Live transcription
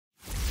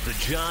The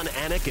John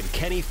Anik and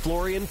Kenny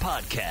Florian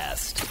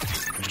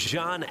podcast.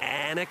 John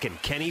Anik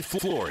and Kenny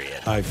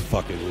Florian. I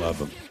fucking love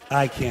them.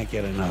 I can't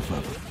get enough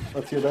of them.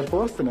 Let's hear that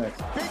Boston next.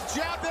 Big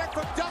jab there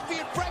from Duffy,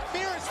 and Frank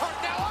Mir is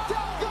hurt now.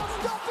 Down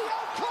goes Duffy,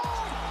 out cold.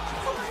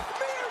 Frank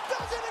Mir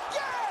does it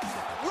again.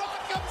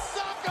 Rock'em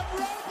sock'em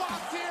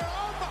robots here.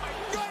 Oh my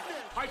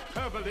goodness.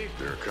 Hyperbole.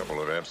 They're a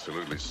couple of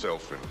absolutely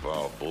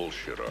self-involved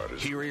bullshit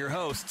artists. Here are your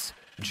hosts,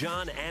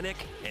 John Anik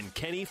and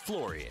Kenny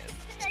Florian.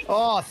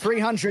 Oh,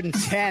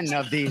 310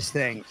 of these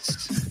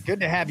things. Good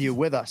to have you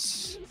with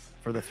us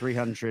for the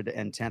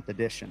 310th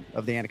edition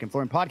of the Anik and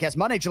Florian podcast.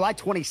 Monday, July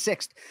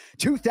 26th,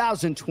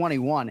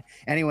 2021.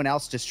 Anyone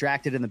else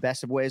distracted in the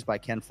best of ways by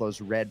Ken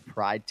Flo's red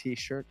Pride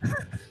t-shirt?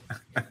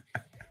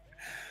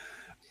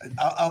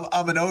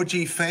 I'm an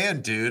OG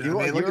fan, dude.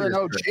 You're an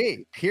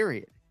OG,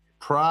 period.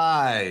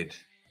 Pride.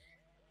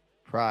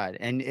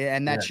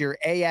 And that's your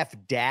AF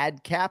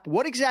dad cap.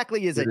 What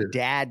exactly is a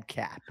dad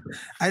cap?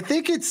 I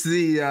think it's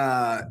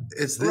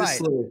this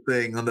little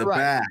thing on the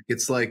back.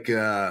 It's like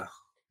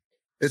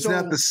it's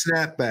not the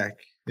snapback.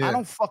 Yeah. I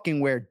don't fucking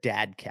wear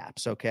dad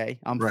caps, okay?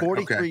 I'm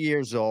 43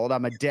 years old.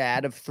 I'm a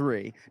dad of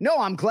 3. No,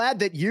 I'm glad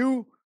that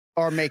you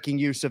are making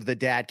use of the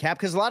dad cap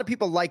because a lot of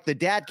people like the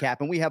dad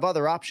cap, and we have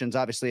other options,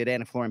 obviously, at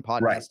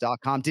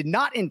AnikFlorianPodcast.com. Did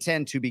not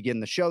intend to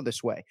begin the show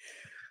this way.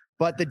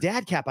 But the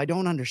dad cap, I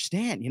don't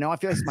understand. You know, I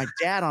feel like it's my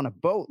dad on a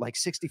boat, like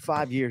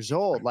 65 years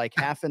old, like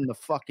half in the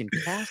fucking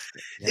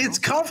casket. You know? It's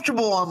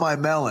comfortable on my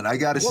melon. I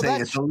got to say,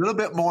 it's a little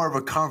bit more of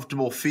a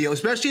comfortable feel,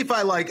 especially if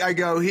I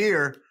go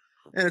here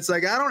and it's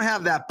like I don't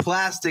have that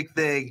plastic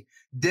thing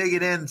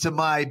digging into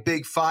my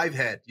big 5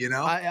 head, you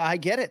know? I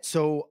get it.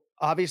 So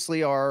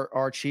obviously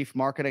our chief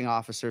marketing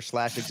officer /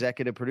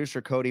 executive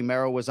producer, Cody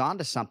Merrow, was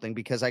onto something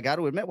because I got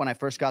to admit, when I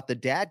first got the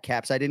dad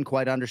caps, I didn't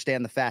quite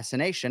understand the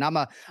fascination. I'm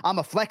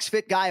a Flex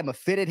Fit guy. I'm a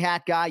fitted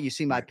hat guy. You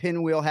see my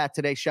pinwheel hat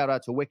today. Shout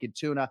out to Wicked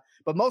Tuna.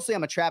 But mostly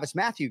I'm a Travis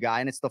Matthew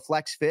guy, and it's the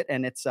Flex Fit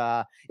and it's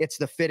the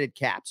fitted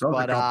caps.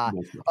 But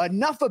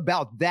enough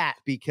about that,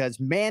 because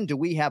man, do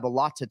we have a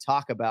lot to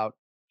talk about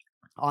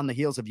on the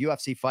heels of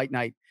UFC Fight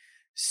Night.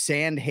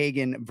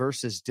 Sandhagen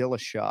versus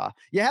Dillashaw.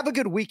 You have a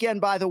good weekend,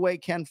 by the way,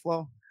 Ken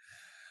Flo?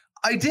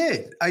 I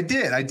did. I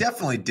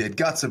definitely did.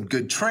 Got some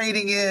good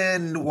training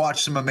in,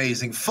 watched some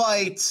amazing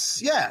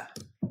fights. Yeah.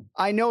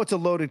 I know it's a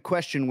loaded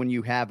question when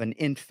you have an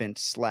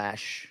infant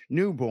 /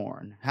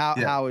 newborn.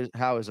 How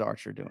is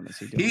Archer doing?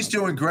 He's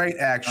doing great,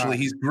 actually.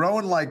 He's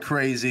growing like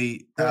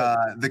crazy.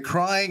 The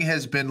crying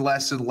has been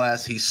less and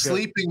less. He's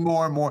sleeping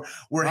more and more.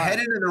 We're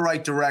headed in the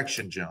right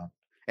direction, John.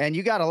 And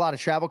you got a lot of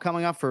travel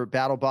coming up for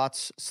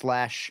BattleBots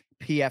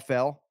 /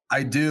 PFL.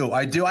 I do.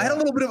 I had a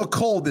little bit of a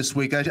cold this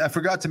week. I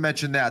forgot to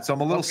mention that. So I'm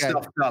a little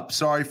stuffed up.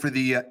 Sorry for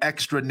the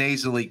extra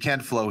nasally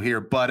Ken Flow here.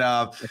 But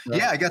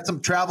I got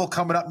some travel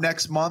coming up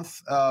next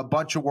month, a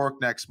bunch of work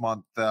next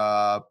month.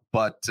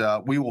 But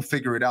we will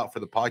figure it out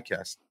for the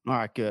podcast. All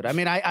right, good. I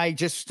mean, I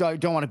just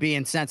don't want to be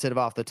insensitive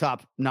off the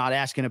top, not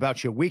asking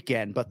about your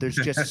weekend, but there's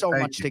just so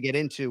much to get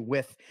into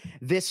with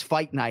this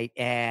fight night.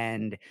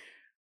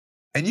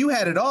 And you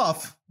had it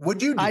off.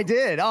 What'd you do? I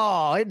did.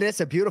 Oh, that's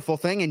a beautiful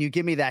thing. And you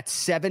give me that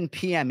 7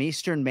 p.m.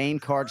 Eastern main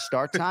card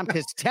start time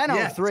because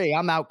 10:03,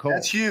 I'm out cold.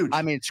 That's huge.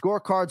 I mean,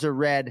 scorecards are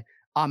red.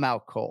 I'm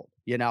out cold.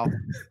 You know,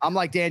 I'm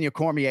like Daniel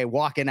Cormier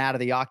walking out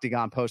of the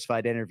Octagon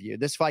post-fight interview.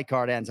 This fight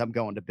card ends, I'm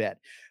going to bed.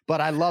 But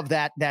I love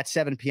that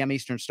 7 p.m.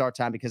 Eastern start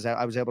time because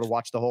I was able to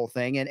watch the whole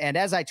thing. And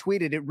as I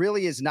tweeted, it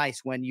really is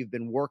nice when you've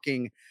been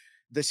working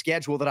the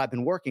schedule that I've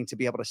been working to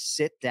be able to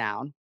sit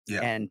down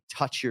and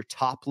touch your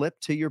top lip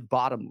to your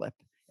bottom lip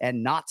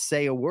and not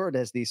say a word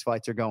as these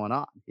fights are going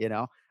on. You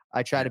know,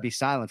 I try to be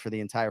silent for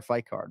the entire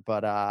fight card,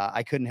 but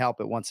I couldn't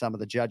help it once some of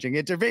the judging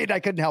intervened. I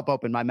couldn't help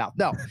open my mouth.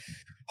 No,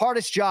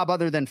 hardest job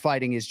other than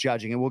fighting is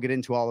judging, and we'll get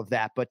into all of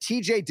that. But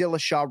TJ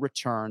Dillashaw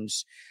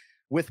returns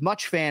with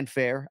much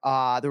fanfare.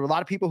 There were a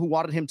lot of people who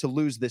wanted him to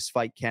lose this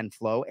fight, Ken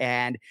Flo,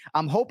 and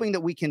I'm hoping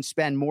that we can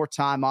spend more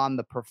time on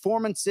the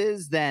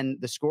performances than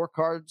the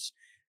scorecards.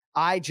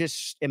 I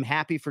just am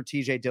happy for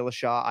TJ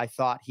Dillashaw. I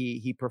thought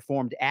he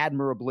performed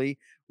admirably.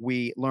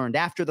 We learned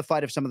after the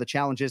fight of some of the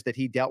challenges that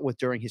he dealt with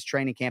during his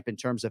training camp in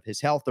terms of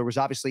his health. There was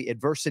obviously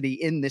adversity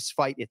in this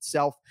fight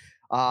itself.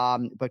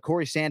 But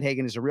Corey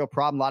Sandhagen is a real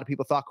problem. A lot of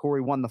people thought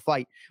Corey won the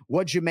fight.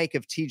 What'd you make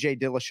of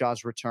TJ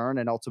Dillashaw's return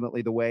and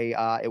ultimately the way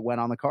it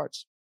went on the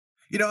cards?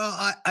 You know,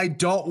 I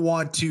don't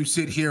want to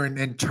sit here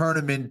and turn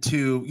him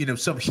into,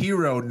 some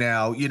hero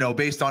now,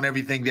 based on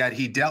everything that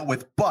he dealt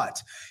with.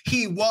 But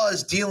he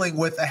was dealing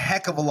with a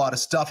heck of a lot of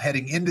stuff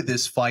heading into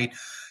this fight.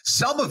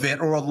 Some of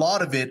it, or a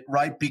lot of it,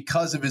 right,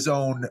 because of his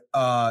own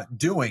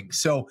doing.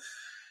 So,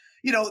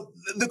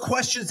 the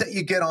questions that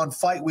you get on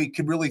Fight Week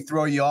can really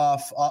throw you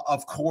off.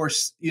 Of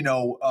course,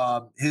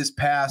 his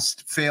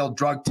past failed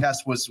drug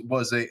test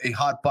was a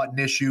hot button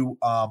issue.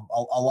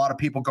 A lot of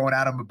people going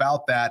at him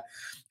about that.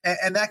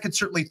 And that could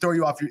certainly throw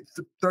you off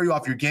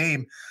your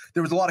game.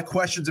 There was a lot of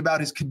questions about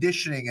his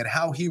conditioning and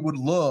how he would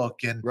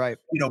look, and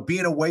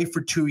being away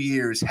for 2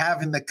 years,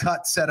 having the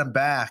cut set him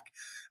back,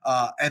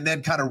 and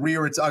then kind of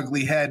rear its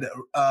ugly head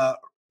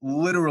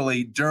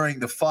literally during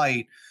the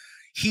fight,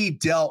 he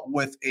dealt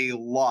with a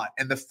lot.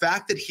 And the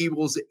fact that he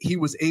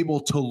was able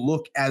to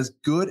look as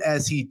good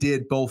as he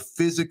did, both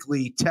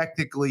physically,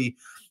 technically,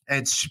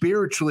 and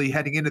spiritually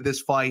heading into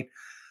this fight,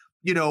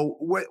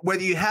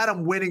 whether you had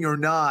him winning or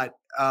not,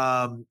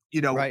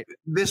 right.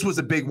 This was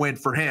a big win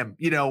for him.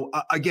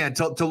 Again,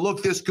 to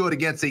look this good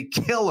against a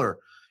killer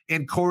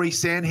in Corey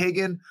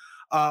Sandhagen,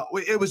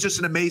 it was just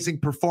an amazing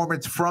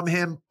performance from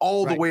him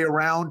all the way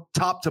around,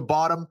 top to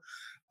bottom.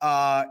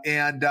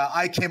 And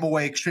I came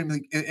away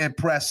extremely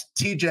impressed.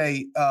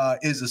 TJ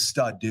is a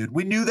stud, dude.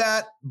 We knew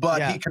that,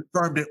 but he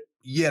confirmed it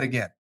yet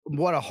again.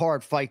 What a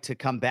hard fight to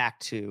come back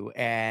to.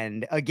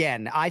 And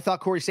again, I thought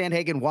Corey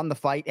Sandhagen won the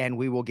fight, and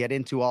we will get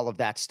into all of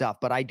that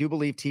stuff. But I do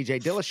believe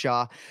TJ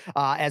Dillashaw,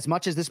 as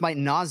much as this might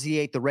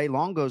nauseate the Ray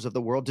Longos of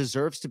the world,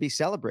 deserves to be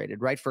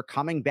celebrated, right? For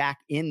coming back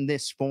in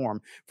this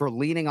form, for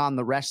leaning on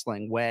the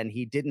wrestling when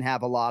he didn't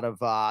have a lot of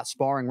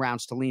sparring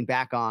rounds to lean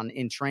back on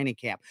in training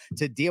camp,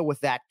 to deal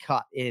with that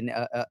cut in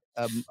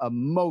a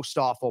most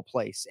awful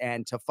place,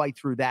 and to fight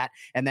through that,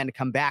 and then to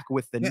come back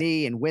with the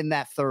knee and win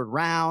that third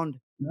round.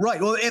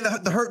 Right. Well, and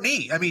the hurt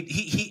knee. I mean,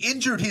 he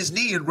injured his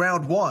knee in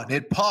round one.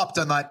 It popped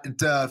on that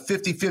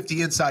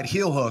 50-50 inside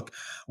heel hook,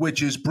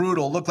 which is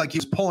brutal. Looked like he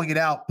was pulling it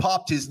out,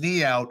 popped his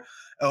knee out,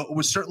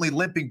 was certainly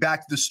limping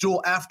back to the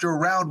stool after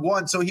round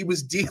one. So he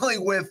was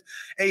dealing with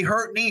a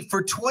hurt knee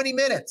for 20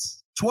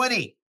 minutes.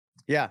 20.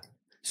 Yeah.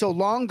 So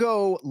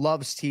Longo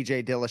loves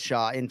TJ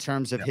Dillashaw in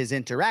terms of his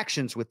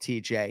interactions with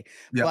TJ,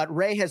 but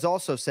Ray has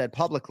also said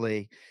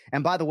publicly,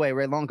 and by the way,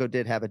 Ray Longo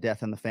did have a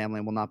death in the family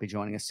and will not be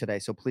joining us today.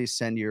 So please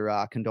send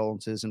your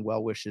condolences and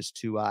well wishes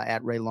to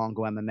at Ray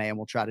Longo MMA, and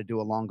we'll try to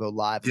do a Longo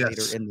live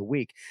later in the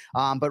week.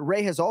 But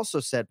Ray has also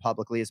said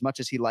publicly, as much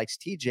as he likes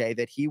TJ,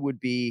 that he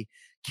would be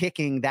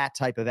kicking that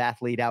type of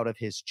athlete out of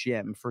his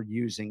gym for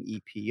using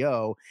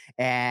EPO.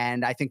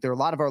 And I think there are a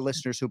lot of our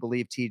listeners who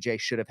believe TJ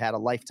should have had a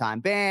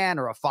lifetime ban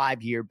or a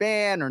 5-year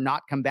ban or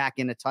not come back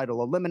in a title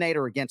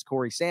eliminator against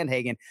Corey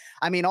Sandhagen.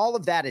 I mean, all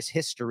of that is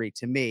history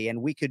to me,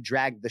 and we could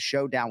drag the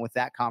show down with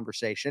that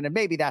conversation. And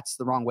maybe that's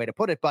the wrong way to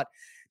put it, but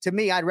to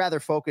me, I'd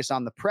rather focus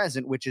on the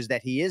present, which is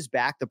that he is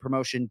back. The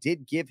promotion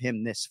did give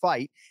him this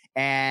fight,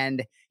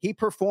 and he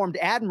performed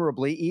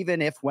admirably,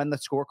 even if when the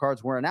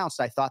scorecards were announced,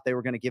 I thought they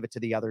were going to give it to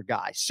the other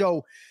guy.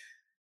 So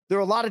there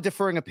are a lot of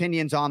differing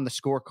opinions on the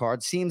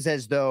scorecard. Seems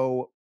as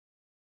though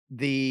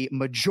the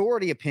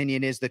majority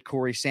opinion is that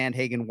Corey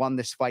Sandhagen won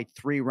this fight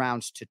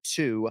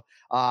 3-2.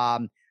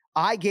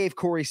 I gave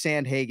Corey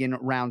Sandhagen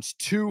rounds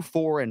 2,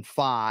 4, and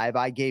 5.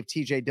 I gave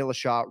TJ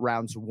Dillashaw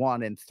rounds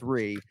 1 and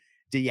 3.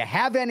 Do you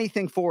have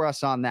anything for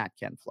us on that,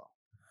 Ken Flo?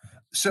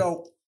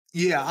 So,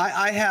 yeah,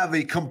 I have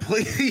a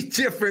completely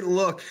different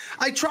look.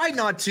 I try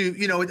not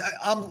to,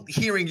 I'm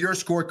hearing your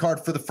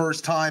scorecard for the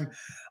first time.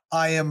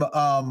 I am,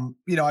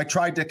 I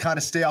tried to kind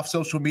of stay off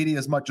social media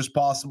as much as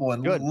possible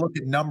and look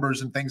at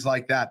numbers and things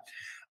like that.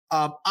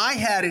 I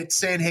had it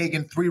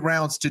Sandhagen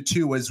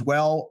 3-2 as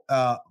well.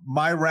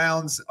 My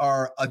rounds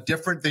are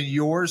different than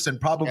yours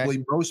and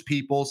probably most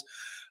people's.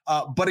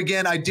 But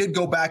again, I did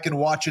go back and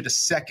watch it a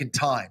second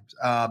time.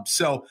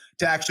 So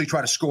to actually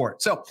try to score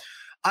it. So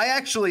I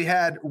actually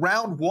had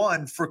round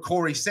 1 for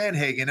Corey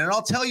Sandhagen, and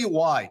I'll tell you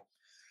why.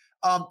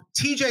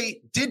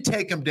 TJ did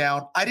take him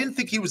down. I didn't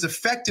think he was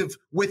effective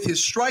with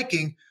his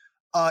striking,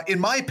 in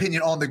my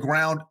opinion, on the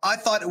ground. I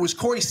thought it was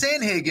Corey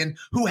Sandhagen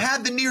who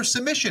had the near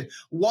submission.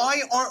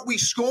 Why aren't we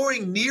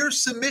scoring near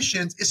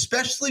submissions,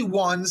 especially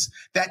ones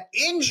that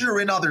injure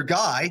another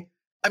guy?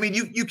 I mean,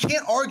 you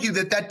can't argue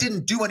that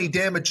didn't do any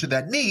damage to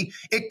that knee.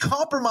 It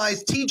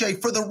compromised TJ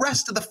for the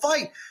rest of the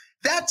fight.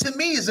 That, to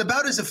me, is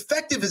about as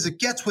effective as it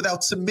gets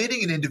without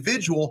submitting an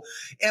individual.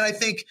 And I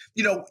think,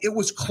 it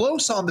was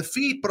close on the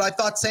feet, but I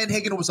thought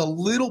Sandhagen was a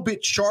little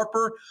bit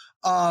sharper,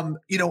 on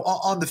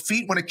the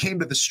feet when it came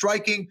to the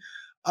striking.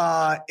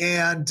 I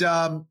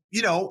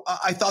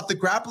thought the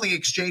grappling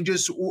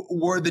exchanges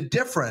were the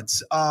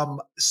difference.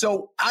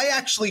 So I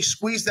actually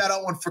squeezed that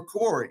out one for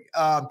Corey.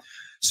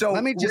 So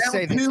let me just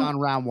say this on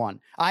round 1.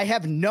 I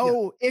have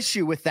no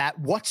issue with that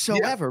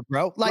whatsoever,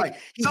 bro. Like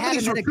he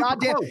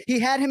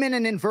had him in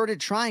an inverted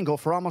triangle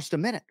for almost a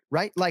minute,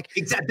 right? Like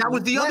exactly. That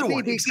was the other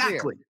one. Exactly.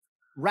 Clear.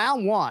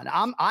 Round 1.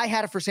 I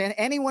had it for saying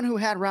anyone who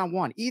had round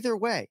 1, either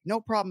way, no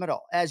problem at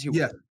all. As you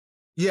would.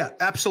 Yeah,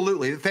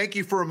 absolutely. Thank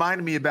you for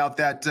reminding me about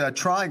that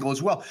triangle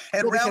as well.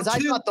 And because I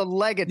thought the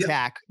leg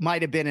attack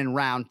might have been in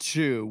round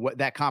 2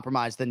 that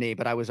compromised the knee,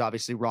 but I was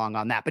obviously wrong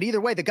on that. But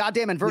either way, the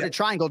goddamn inverted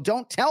triangle,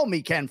 don't tell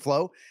me, Ken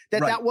Flo,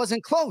 that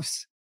wasn't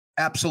close.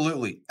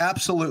 Absolutely.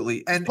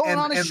 And pulling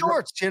on his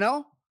shorts,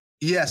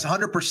 Yes,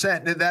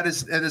 100%. That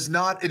is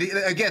not,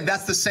 again,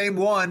 that's the same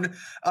one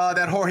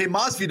that Jorge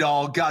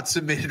Masvidal got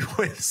submitted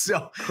with.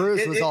 So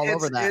Cruz was all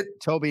over that.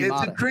 Toby It's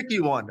Mata. a tricky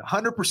one,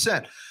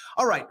 100%.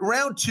 All right,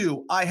 round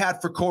 2 I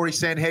had for Corey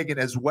Sandhagen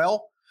as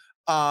well.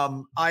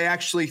 I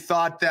actually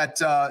thought that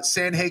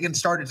Sandhagen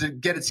started to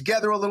get it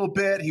together a little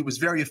bit. He was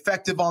very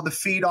effective on the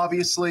feet,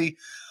 obviously.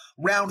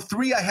 Round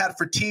 3 I had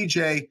for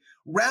TJ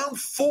Round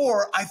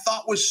 4, I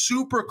thought was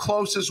super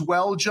close as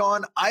well,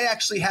 John. I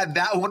actually had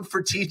that one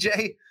for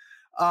TJ.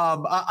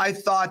 I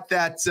thought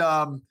that,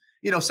 some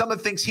of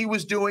the things he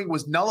was doing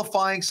was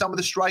nullifying some of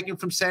the striking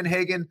from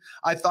Sandhagen.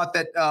 I thought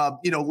that,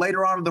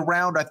 later on in the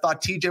round, I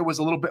thought TJ was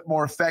a little bit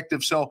more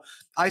effective. So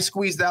I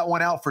squeezed that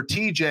one out for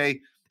TJ.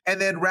 And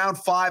then round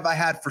 5, I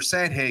had for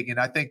Sandhagen.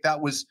 I think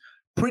that was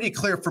pretty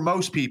clear for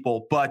most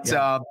people. But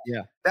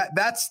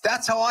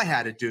that's how I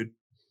had it, dude.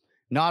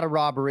 Not a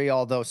robbery,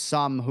 although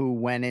some who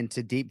went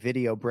into deep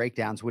video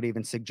breakdowns would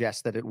even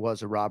suggest that it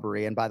was a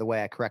robbery. And by the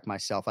way, I correct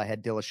myself. I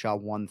had Dillashaw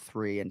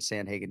 1-3 and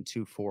Sandhagen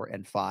 2-4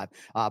 and 5.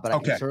 But I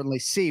can certainly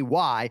see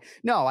why.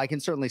 No, I can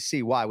certainly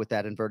see why with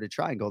that inverted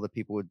triangle that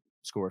people would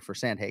score for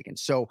Sandhagen.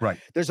 So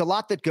there's a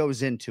lot that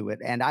goes into it.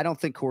 And I don't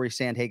think Corey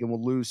Sandhagen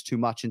will lose too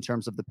much in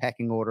terms of the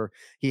pecking order.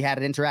 He had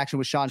an interaction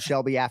with Sean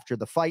Shelby after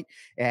the fight,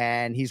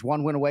 and he's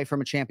one win away from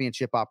a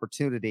championship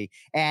opportunity.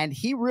 And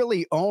he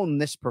really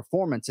owned this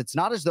performance. It's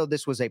not as though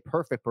this was a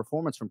perfect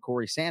performance from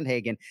Corey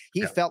Sandhagen.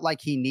 He felt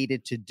like he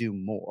needed to do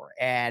more.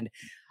 And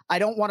I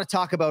don't want to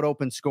talk about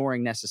open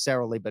scoring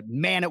necessarily, but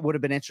man, it would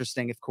have been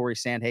interesting if Corey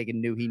Sandhagen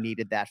knew he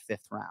needed that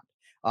 5th round.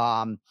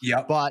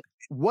 But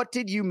what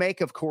did you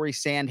make of Corey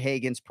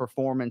Sandhagen's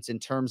performance in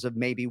terms of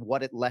maybe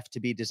what it left to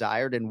be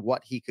desired and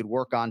what he could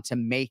work on to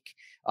make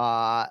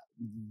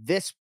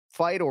this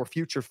fight or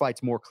future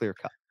fights more clear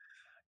cut?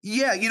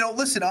 Yeah,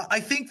 listen, I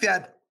think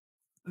that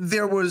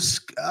there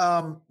was,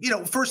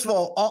 first of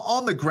all,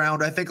 on the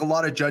ground, I think a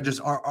lot of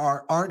judges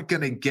aren't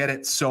going to get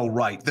it so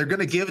right. They're going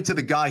to give it to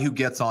the guy who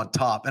gets on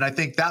top. And I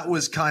think that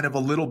was kind of a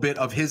little bit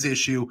of his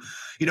issue.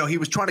 He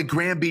was trying to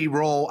Granby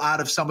roll out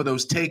of some of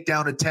those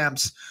takedown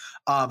attempts,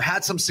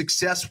 had some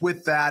success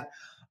with that.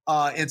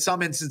 In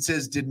some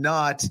instances did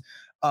not.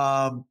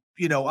 I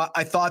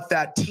thought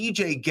that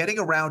TJ getting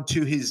around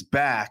to his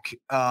back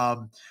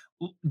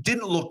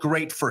didn't look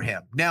great for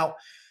him. Now,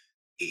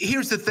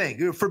 here's the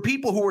thing. For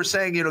people who are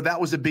saying,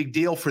 that was a big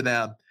deal for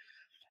them,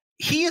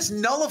 he is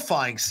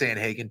nullifying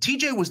Sandhagen.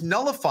 TJ was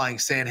nullifying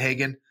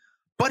Sandhagen,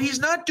 but he's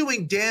not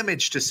doing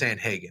damage to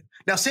Sandhagen.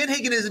 Now,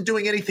 Sandhagen isn't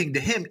doing anything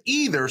to him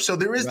either, so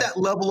there is that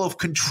level of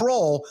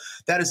control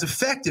that is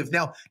effective.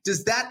 Now,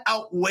 does that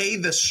outweigh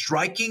the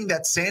striking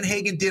that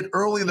Sandhagen did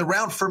early in the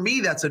round? For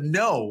me, that's a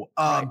no.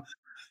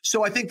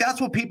 So I think that's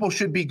what people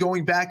should be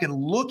going back and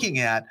looking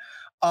at.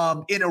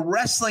 In a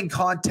wrestling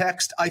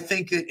context, I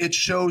think that it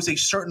shows a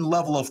certain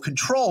level of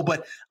control.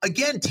 But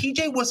again,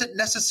 TJ wasn't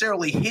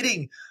necessarily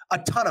hitting a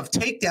ton of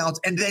takedowns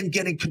and then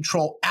getting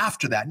control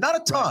after that. Not a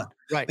ton.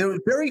 Right. There were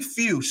very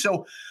few.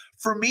 So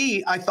for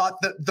me, I thought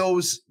that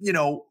those,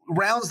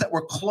 rounds that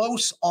were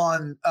close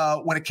on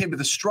when it came to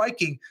the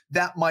striking,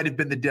 that might have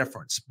been the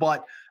difference.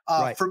 But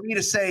for me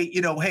to say,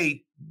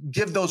 hey,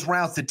 give those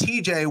rounds to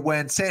TJ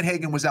when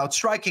Sandhagen was out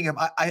striking him,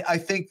 I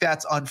think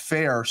that's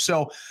unfair.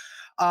 So,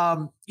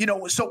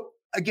 so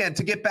again,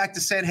 to get back to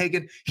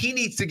Sandhagen, he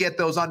needs to get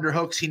those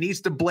underhooks. He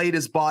needs to blade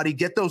his body,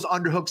 get those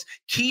underhooks,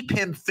 keep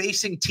him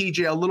facing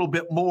TJ a little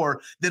bit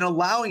more than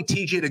allowing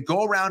TJ to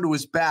go around to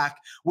his back,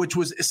 which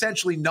was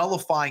essentially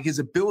nullifying his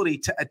ability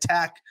to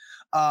attack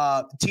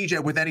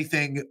TJ with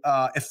anything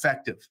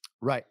effective.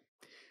 Right.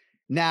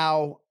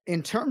 Now,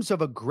 in terms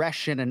of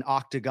aggression and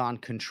octagon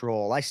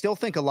control, I still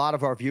think a lot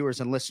of our viewers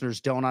and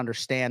listeners don't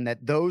understand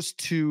that those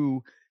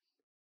two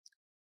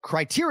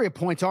criteria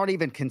points aren't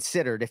even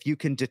considered if you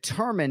can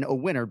determine a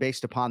winner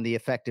based upon the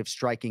effective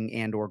striking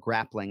and or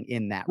grappling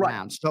in that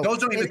round. So those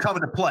don't even come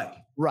into play.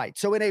 Right.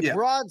 So in a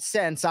broad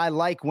sense, I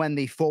like when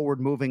the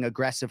forward-moving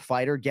aggressive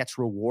fighter gets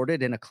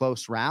rewarded in a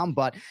close round,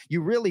 but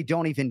you really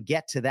don't even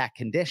get to that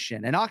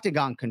condition. And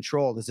octagon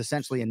control is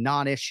essentially a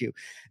non-issue.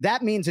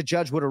 That means a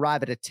judge would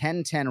arrive at a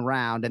 10-10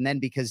 round, and then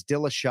because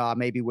Dillashaw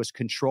maybe was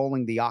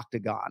controlling the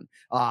octagon,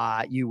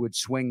 you would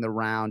swing the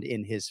round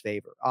in his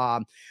favor.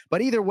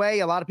 But either way,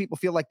 a lot of people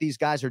feel like these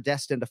guys are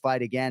destined to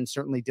fight again.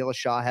 Certainly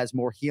Dillashaw has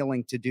more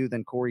healing to do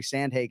than Corey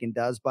Sandhagen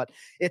does, but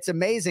it's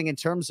amazing in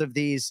terms of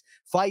these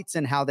fights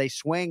and how they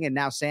swing. And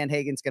now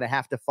Sandhagen's going to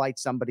have to fight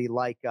somebody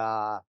like,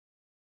 I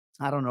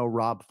don't know,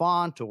 Rob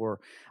Font, or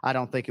I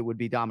don't think it would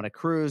be Dominic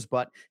Cruz,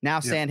 but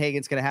now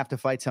Sandhagen's going to have to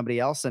fight somebody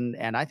else. And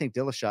I think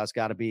Dillashaw's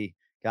got to be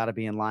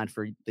in line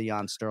for the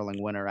Jan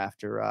Sterling winner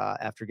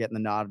after getting the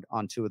nod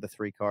on 2 of the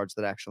 3 cards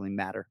that actually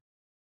matter.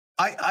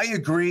 I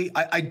agree.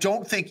 I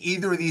don't think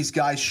either of these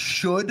guys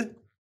should,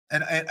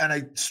 and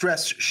I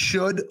stress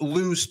should,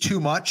 lose too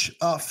much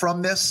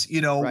from this,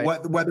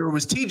 whether it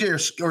was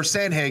TJ or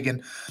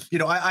Sandhagen.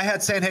 I had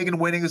Sandhagen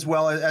winning as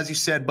well, as you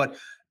said, but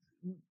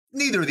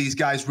neither of these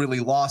guys really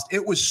lost.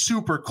 It was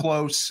super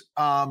close.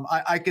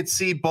 I could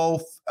see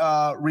both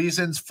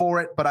reasons for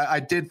it, but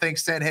I did think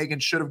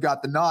Sandhagen should have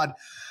got the nod.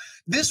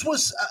 This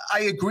was,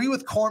 I agree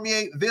with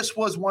Cormier, this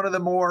was one of the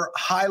more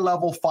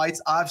high-level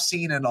fights I've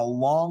seen in a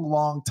long,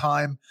 long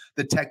time.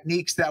 The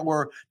techniques that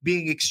were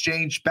being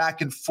exchanged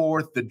back and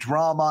forth, the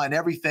drama and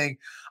everything,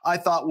 I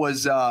thought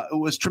it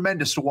was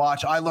tremendous to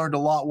watch. I learned a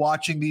lot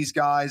watching these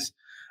guys.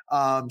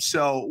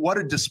 So what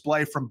a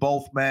display from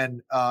both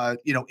men,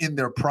 in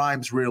their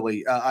primes,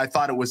 really. I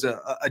thought it was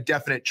a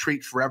definite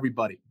treat for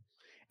everybody.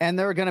 And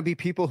there are going to be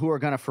people who are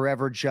going to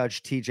forever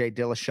judge TJ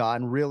Dillashaw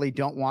and really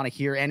don't want to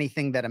hear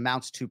anything that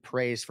amounts to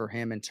praise for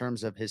him in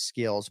terms of his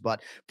skills.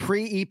 But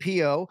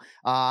pre-EPO,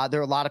 there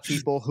are a lot of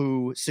people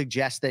who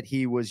suggest that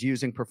he was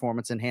using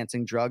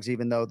performance-enhancing drugs,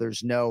 even though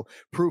there's no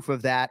proof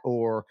of that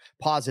or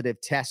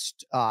positive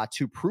test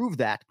to prove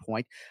that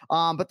point.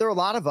 But there are a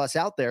lot of us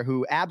out there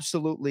who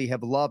absolutely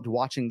have loved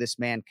watching this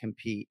man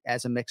compete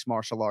as a mixed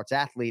martial arts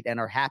athlete and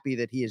are happy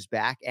that he is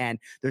back. And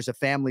there's a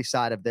family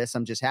side of this.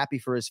 I'm just happy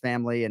for his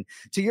family. And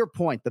to your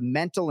point, the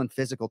mental and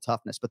physical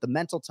toughness, but the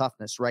mental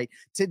toughness, right,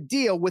 to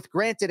deal with,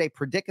 granted, a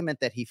predicament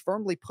that he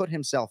firmly put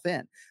himself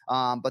in.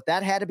 But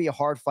that had to be a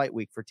hard fight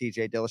week for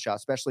TJ Dillashaw,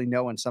 especially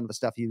knowing some of the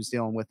stuff he was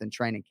dealing with in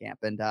training camp.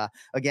 And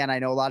again, I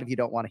know a lot of you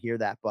don't want to hear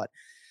that, but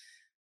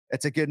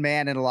it's a good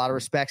man in a lot of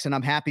respects, and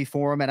I'm happy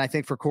for him. And I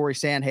think for Corey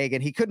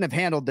Sandhagen, he couldn't have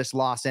handled this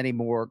loss any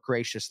more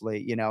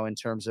graciously, you know, in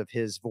terms of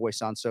his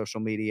voice on social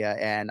media.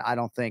 And I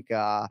don't think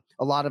a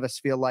lot of us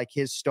feel like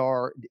his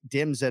star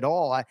dims at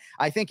all.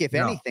 I think if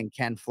anything,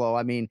 Ken Flo,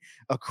 I mean,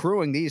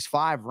 accruing these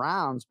 5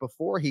 rounds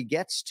before he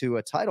gets to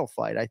a title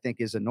fight, I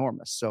think is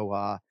enormous. So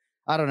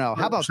I don't know.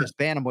 How about this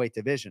bantamweight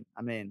division?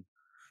 I mean,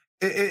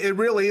 it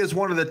really is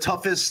one of the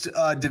toughest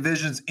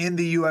divisions in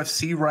the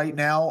UFC right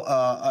now.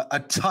 A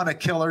ton of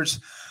killers.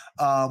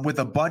 With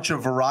a bunch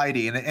of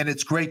variety, and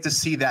it's great to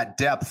see that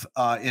depth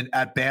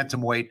at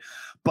bantamweight.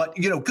 But,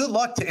 you know, good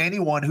luck to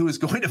anyone who is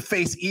going to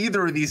face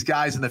either of these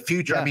guys in the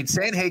future. Yeah. I mean,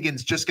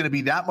 Sandhagen's just going to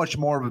be that much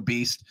more of a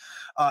beast.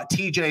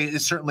 TJ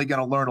is certainly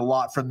going to learn a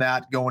lot from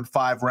that going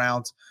 5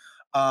 rounds.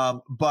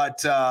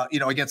 But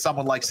you know, against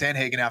someone like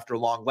Sandhagen after a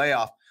long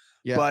layoff.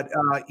 Yeah. But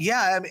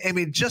I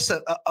mean, just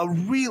a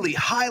really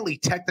highly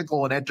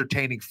technical and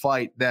entertaining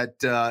fight that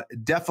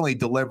definitely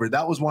delivered.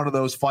 That was one of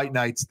those fight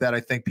nights that I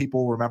think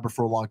people will remember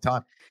for a long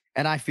time.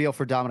 And I feel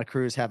for Dominic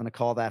Cruz having to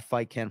call that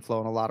fight, Ken Flo,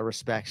 in a lot of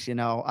respects. You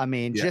know, I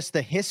mean, just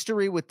the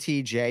history with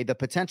TJ, the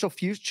potential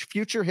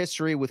future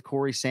history with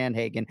Corey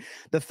Sandhagen,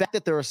 the fact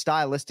that there are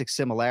stylistic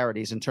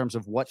similarities in terms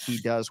of what he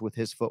does with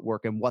his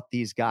footwork and what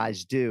these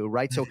guys do,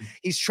 right? So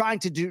he's trying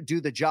to do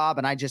the job.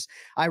 And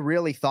I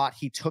really thought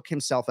he took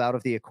himself out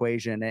of the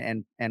equation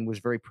and was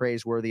very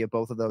praiseworthy of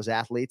both of those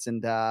athletes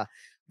and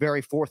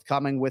very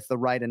forthcoming with the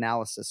right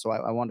analysis. So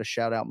I wanted to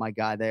shout out my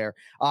guy there.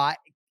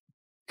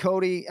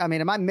 Cody, I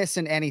mean, am I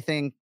missing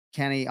anything,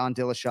 Kenny, on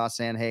Dillashaw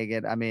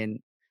Sandhagen? I mean,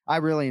 I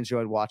really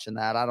enjoyed watching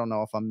that. I don't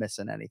know if I'm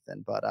missing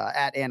anything, but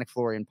at Anik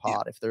Florian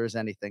Pod, if there is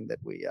anything that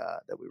we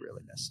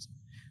really missed.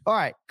 All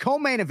right,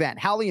 co-main event,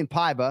 Raulian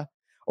Paiva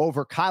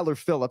over Kyler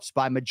Phillips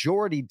by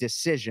majority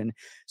decision.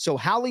 So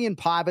Raulian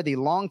Paiva, the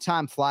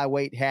longtime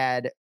flyweight,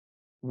 had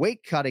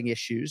weight cutting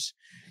issues,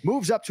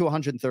 moves up to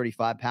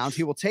 135 pounds.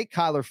 He will take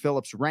Kyler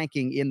Phillips'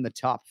 ranking in the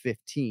top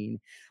 15.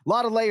 A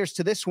lot of layers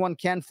to this one,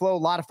 Ken Flo. A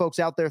lot of folks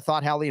out there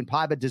thought Raulian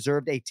Paiva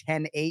deserved a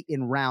 10-8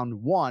 in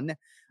round 1.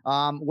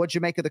 What'd you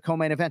make of the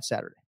co-main event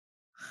Saturday?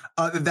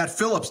 That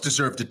Phillips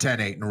deserved a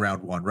 10-8 in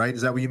round 1, right?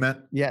 Is that what you meant?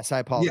 Yes, I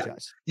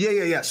apologize.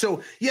 Yeah.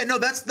 So, no,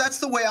 that's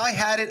the way I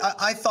had it.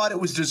 I thought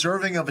it was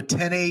deserving of a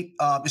 10-8,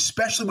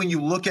 especially when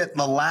you look at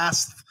the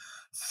last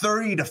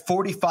 30 to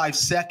 45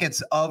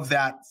 seconds of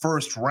that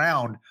first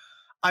round.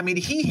 I mean,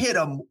 he hit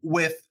him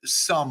with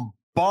some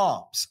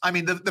bombs. I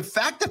mean, the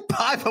fact that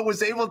Paiva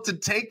was able to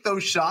take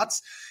those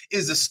shots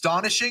is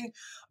astonishing.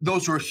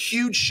 Those were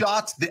huge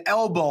shots, the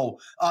elbow,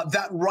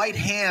 that right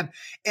hand.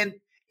 And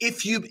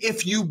if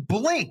you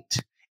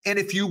blinked and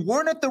if you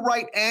weren't at the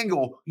right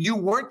angle, you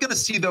weren't going to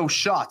see those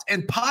shots.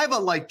 And Paiva,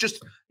 like,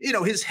 just, you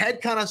know, his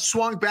head kind of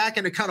swung back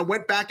and it kind of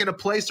went back into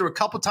place. There were a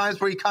couple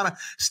times where he kind of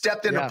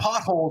stepped into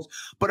potholes.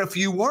 But if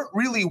you weren't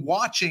really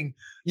watching,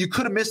 you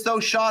could have missed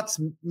those shots.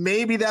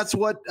 Maybe that's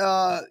what,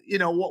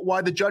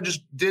 why the judges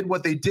did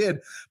what they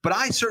did. But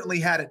I certainly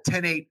had it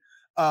 10-8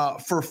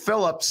 for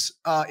Phillips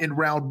in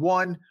round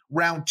 1.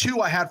 Round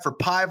 2, I had for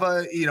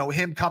Paiva, you know,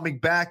 him coming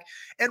back.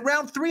 And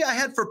round 3, I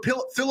had for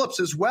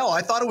Phillips as well.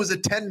 I thought it was a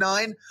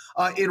 10-9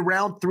 in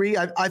round 3.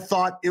 I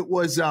thought it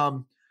was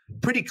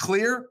pretty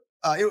clear.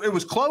 It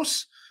was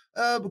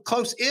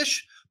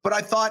close-ish, but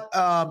I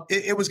thought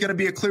it was going to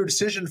be a clear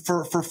decision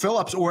for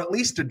Phillips, or at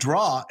least a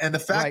draw. And the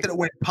fact that it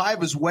went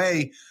Paiva's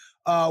way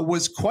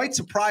was quite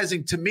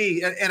surprising to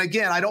me. And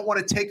again, I don't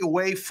want to take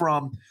away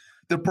from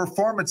the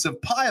performance of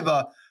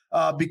Paiva,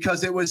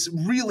 because it was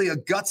really a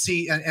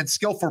gutsy and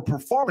skillful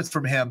performance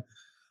from him.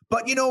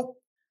 But, you know,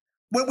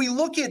 when we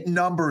look at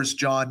numbers,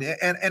 John,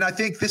 and I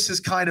think this is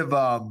kind of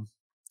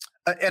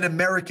an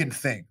American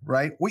thing,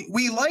 right?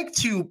 We like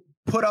to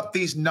put up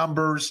these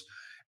numbers,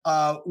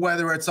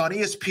 whether it's on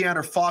ESPN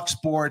or Fox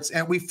Sports,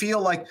 and we feel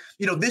like,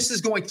 you know, this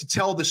is going to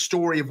tell the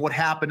story of what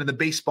happened in the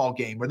baseball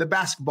game or the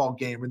basketball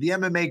game or the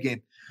MMA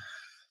game.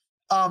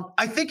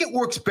 I think it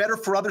works better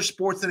for other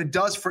sports than it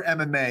does for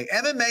MMA.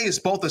 MMA is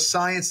both a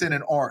science and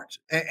an art,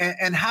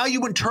 and how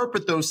you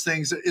interpret those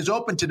things is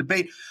open to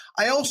debate.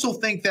 I also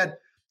think that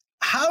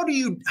how do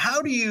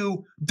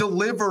you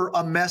deliver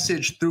a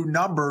message through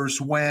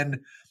numbers when,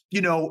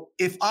 you know,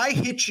 if I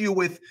hit you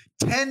with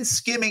 10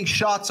 skimming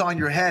shots on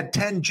your head,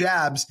 10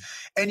 jabs,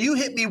 and you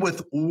hit me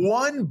with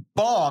one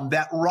bomb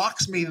that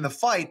rocks me in the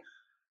fight,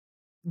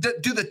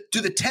 do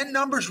the 10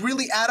 numbers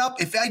really add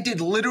up if I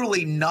did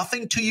literally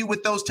nothing to you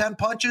with those 10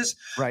 punches?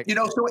 Right.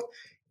 So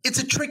it's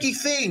a tricky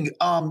thing.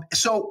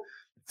 So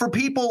for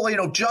people,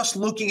 just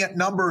looking at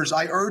numbers,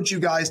 I urge you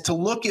guys to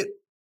look at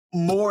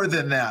more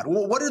than that.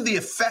 Well, what are the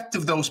effect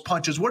of those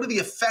punches? What are the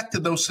effect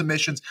of those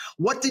submissions?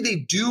 What do they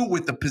do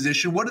with the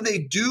position? What do they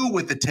do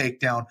with the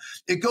takedown?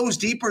 It goes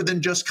deeper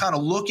than just kind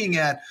of looking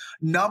at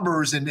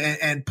numbers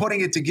and putting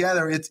it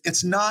together.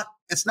 It's not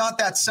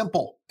that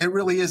simple. It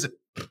really isn't.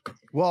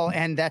 Well,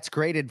 and that's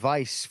great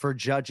advice for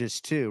judges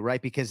too,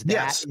 right? Because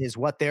that is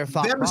what their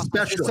thought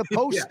process is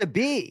supposed to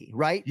be,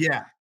 right?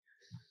 Yeah.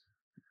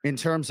 In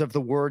terms of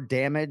the word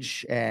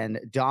damage and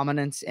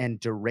dominance and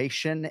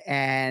duration.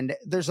 And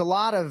there's a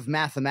lot of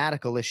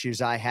mathematical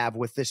issues I have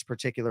with this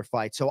particular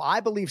fight. So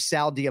I believe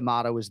Sal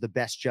D'Amato is the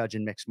best judge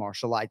in mixed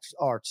martial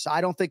arts. I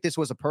don't think this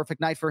was a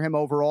perfect night for him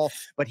overall,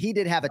 but he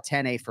did have a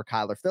 10-8 for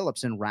Kyler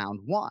Phillips in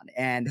round 1.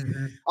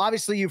 And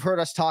obviously you've heard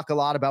us talk a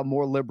lot about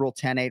more liberal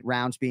 10-8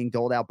 rounds being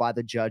doled out by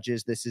the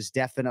judges. This is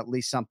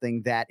definitely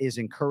something that is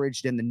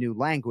encouraged in the new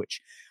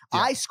language.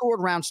 Yeah. I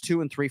scored rounds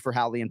 2 and 3 for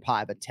Raulian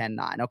Paiva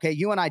 10-9. Okay,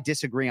 you and I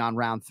disagree on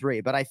round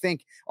 3, but I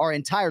think our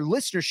entire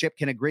listenership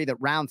can agree that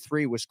round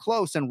 3 was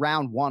close and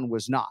round 1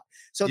 was not.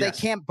 So they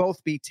can't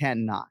both be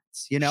 10-9s,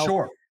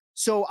 Sure.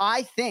 So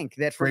I think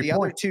that for the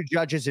other two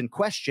judges in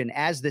question,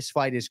 as this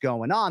fight is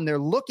going on, they're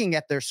looking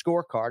at their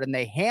scorecard and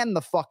they hand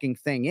the fucking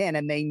thing in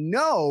and they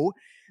know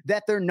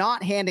that they're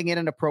not handing in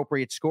an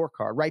appropriate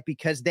scorecard, right?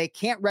 Because they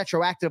can't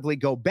retroactively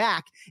go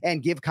back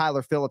and give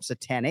Kyler Phillips a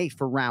 10-8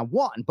 for round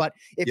 1. But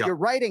if you're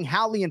writing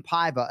Raulian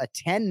Paiva a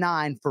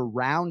 10-9 for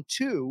round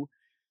 2,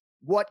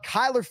 what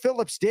Kyler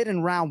Phillips did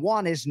in round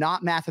 1 is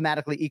not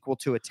mathematically equal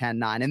to a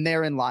 10-9, and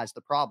therein lies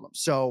the problem.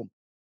 So,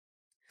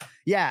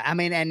 yeah, I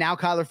mean, and now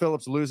Kyler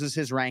Phillips loses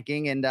his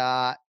ranking, and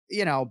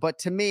but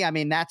to me, I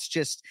mean, that's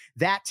just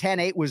that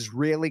 10-8 was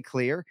really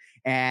clear.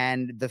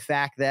 And the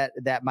fact that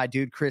my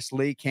dude Chris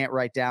Lee can't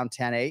write down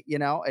 10-8,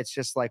 it's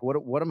just like,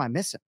 what am I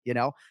missing?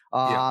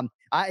 I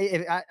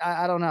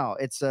don't know.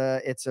 It's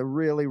a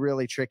really,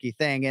 really tricky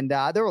thing. And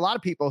there were a lot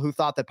of people who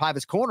thought that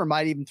Paiva's corner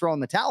might even throw in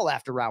the towel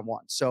after round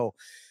 1. So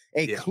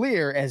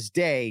clear as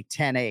day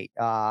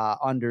 10-8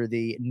 under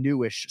the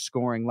newish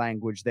scoring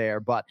language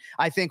there. But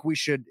I think we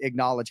should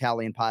acknowledge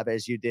Raulian Paiva,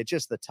 as you did,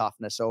 just the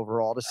toughness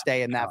overall to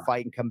stay in that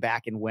fight and come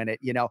back and win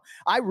it.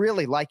 I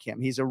really like him.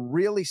 He's a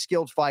really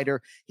skilled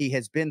fighter. He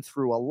has been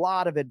through a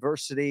lot of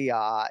adversity,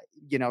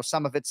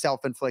 some of it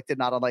self-inflicted,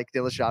 not unlike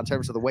Dillashaw in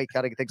terms of the weight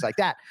cutting and things like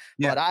that.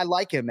 But I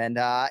like him. And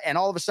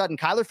all of a sudden,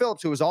 Kyler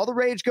Phillips, who was all the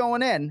rage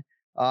going in,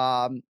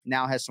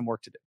 now has some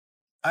work to do.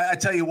 I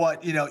tell you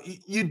what,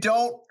 you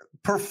don't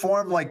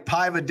perform like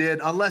Paiva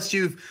did unless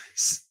you've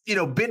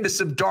been to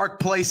some dark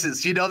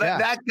places.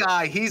 That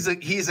guy, he's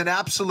an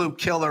absolute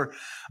killer,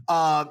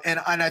 and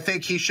I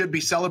think he should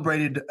be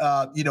celebrated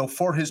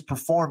for his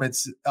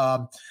performance.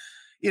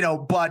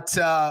 But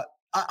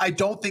I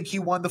don't think he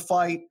won the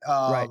fight.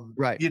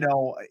 Right.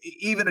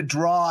 Even a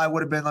draw, I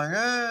would have been like,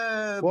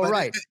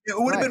 It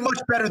would have been much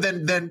better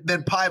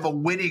than Paiva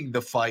winning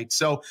the fight.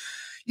 So.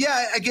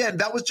 Yeah, again,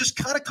 that was just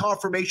kind of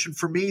confirmation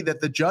for me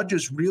that the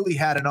judges really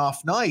had an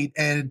off night.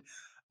 And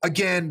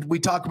again, we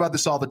talk about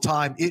this all the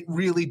time. It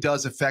really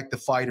does affect the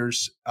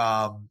fighters,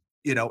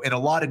 in a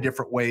lot of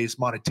different ways,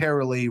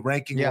 monetarily,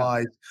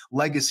 ranking-wise,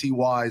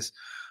 legacy-wise.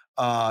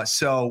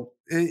 So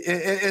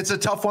it's a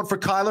tough one for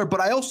Kyler.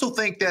 But I also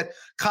think that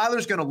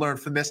Kyler's going to learn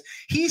from this.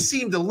 He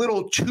seemed a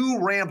little too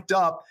ramped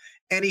up,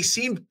 and he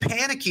seemed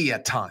panicky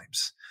at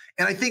times.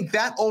 And I think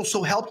that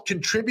also helped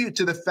contribute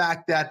to the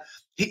fact that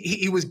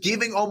he was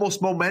giving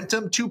almost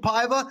momentum to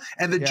Paiva,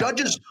 and the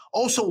judges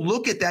also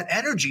look at that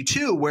energy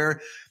too, where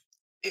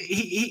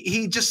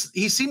he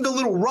seemed a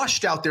little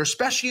rushed out there,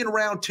 especially in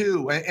round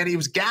 2, and he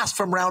was gassed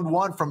from round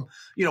 1 from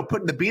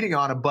putting the beating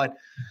on him. But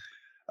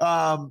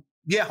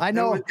I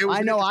know.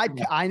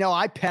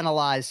 I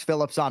penalized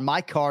Phillips on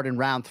my card in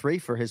round 3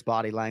 for his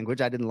body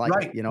language. I didn't like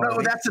it. No,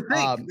 that's the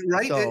thing,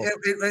 right? So,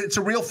 it's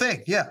a real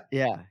thing.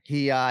 Yeah.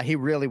 He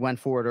really went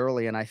for it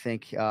early, and I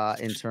think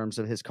in terms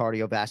of his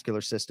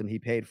cardiovascular system, he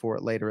paid for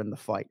it later in the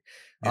fight.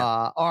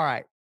 All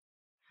right.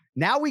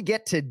 Now we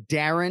get to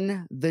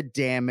Darren the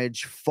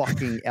Damage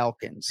fucking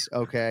Elkins.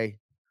 Okay.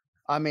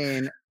 I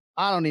mean,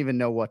 I don't even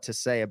know what to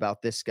say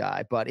about this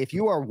guy, but if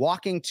you are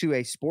walking to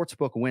a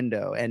sportsbook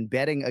window and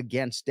betting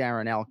against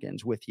Darren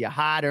Elkins with your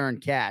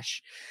hard-earned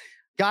cash,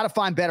 got to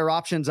find better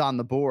options on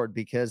the board,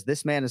 because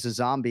this man is a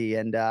zombie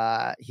and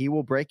he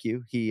will break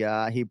you.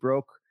 He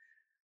broke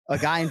a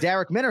guy in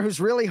Derek Minner who's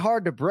really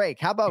hard to break.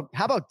 How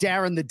about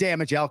Darren the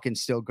Damage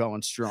Elkins still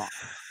going strong?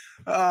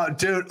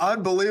 Dude,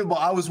 unbelievable.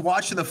 I was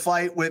watching the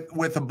fight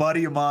with a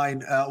buddy of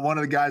mine, one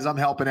of the guys I'm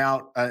helping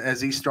out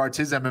as he starts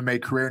his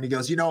MMA career, and he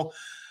goes,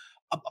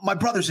 my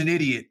brother's an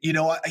idiot.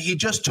 He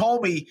just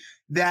told me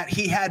that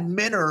he had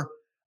Minner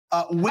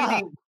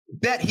winning.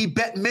 He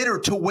bet Minner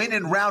to win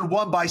in round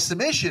 1 by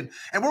submission.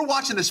 And we're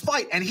watching this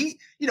fight, and he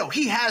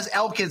has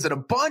Elkins at a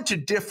bunch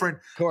of different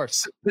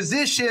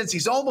positions.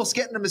 He's almost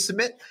getting him to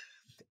submit.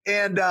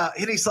 And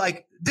he's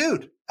like,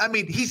 dude, I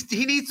mean,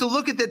 he needs to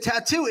look at the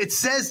tattoo. It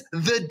says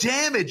the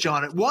damage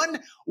on it.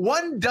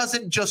 One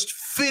doesn't just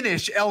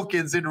finish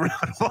Elkins in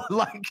round one.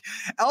 Like,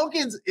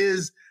 Elkins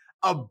is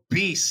a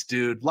beast,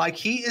 dude. Like,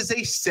 he is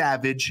a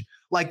savage.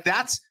 Like,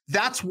 that's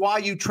why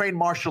you train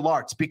martial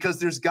arts, because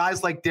there's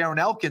guys like Darren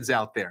Elkins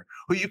out there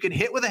who you can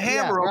hit with a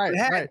hammer over the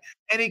head,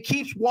 and he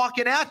keeps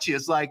walking at you.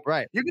 It's like,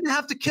 you're going to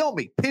have to kill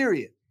me,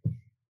 period.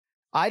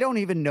 I don't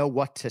even know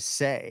what to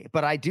say,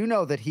 but I do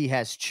know that he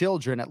has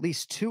children, at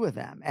least 2 of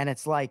them. And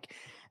it's like,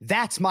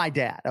 that's my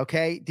dad.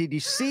 Okay. Did you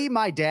see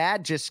my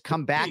dad just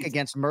come back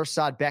against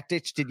Mirsad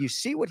Bektic? Did you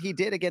see what he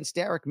did against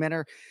Derek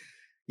Minner?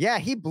 Yeah,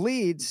 he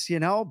bleeds,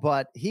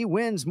 but he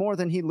wins more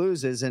than he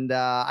loses. And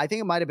I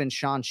think it might've been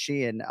Sean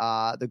Sheehan,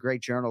 the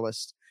great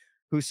journalist,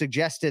 who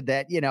suggested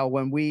that,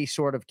 when we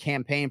sort of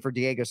campaign for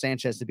Diego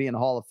Sanchez to be in the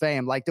Hall of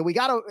Fame, like, do we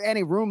got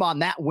any room on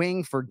that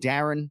wing for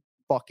Darren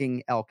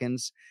fucking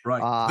Elkins? Right.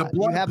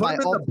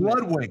 The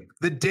blood wing,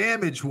 the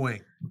damage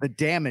wing. The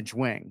damage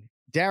wing.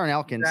 Darren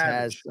Elkins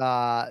has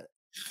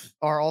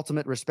our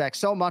ultimate respect,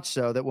 so much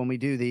so that when we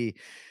do the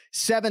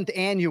 7th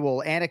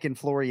annual Anik and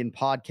Florian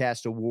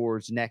Podcast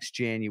Awards next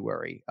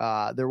January,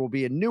 there will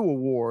be a new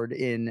award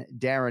in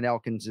Darren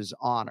Elkins's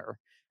honor.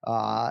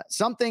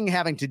 Something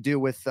having to do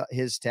with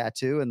his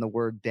tattoo and the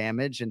word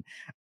damage. And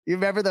you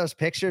remember those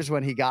pictures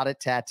when he got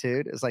it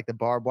tattooed? It's like the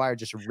barbed wire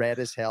just red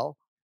as hell.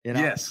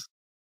 Yes.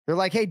 They're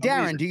like, hey,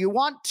 Darren, do you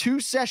want 2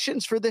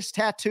 sessions for this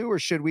tattoo, or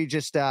should we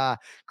just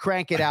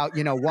crank it out,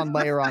 one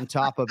layer on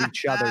top of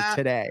each other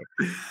today?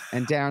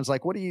 And Darren's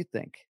like, what do you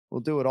think? We'll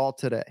do it all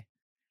today.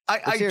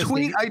 I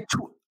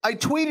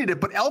tweeted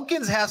it, but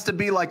Elkins has to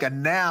be like a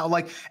now.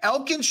 Like,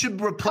 Elkins should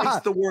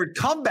replace the word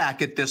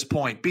comeback at this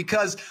point,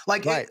 because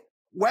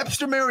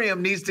Webster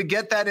Merriam needs to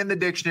get that in the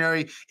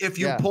dictionary. If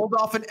you pulled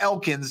off an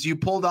Elkins, you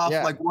pulled off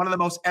like one of the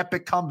most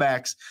epic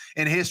comebacks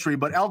in history.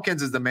 But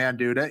Elkins is the man,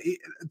 dude.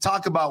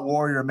 Talk about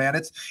warrior, man.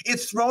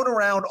 It's thrown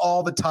around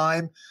all the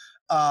time,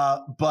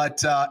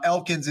 but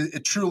Elkins,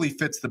 it truly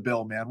fits the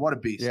bill, man. What a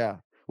beast. Yeah,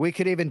 we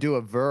could even do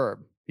a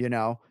verb,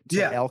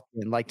 to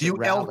Elkin, like to you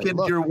rally. Elkin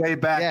your way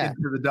back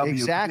into the W.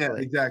 Exactly. Yeah,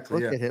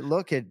 exactly. Look at it.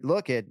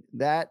 Look at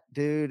that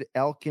dude,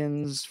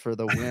 Elkins, for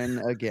the win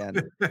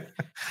again.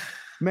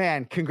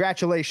 Man,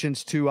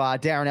 congratulations to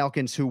Darren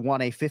Elkins, who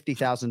won a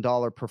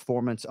 $50,000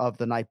 performance of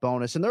the night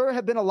bonus. And there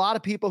have been a lot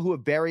of people who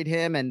have buried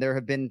him, and there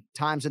have been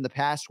times in the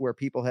past where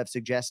people have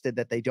suggested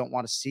that they don't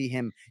want to see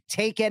him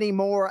take any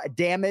more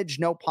damage,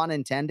 no pun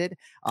intended.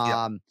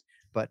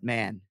 But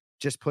man,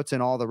 just puts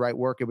in all the right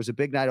work. It was a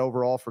big night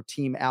overall for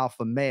Team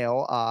Alpha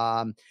Male.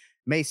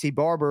 Macy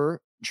Barber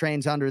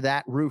trains under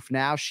that roof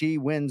now. She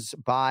wins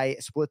by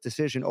split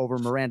decision over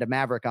Miranda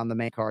Maverick on the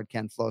main card,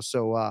 Ken Flo.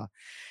 So,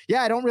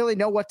 I don't really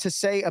know what to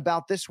say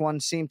about this one.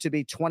 Seemed to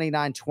be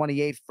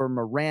 29-28 for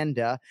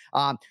Miranda.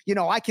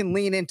 I can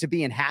lean into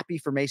being happy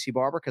for Macy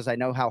Barber because I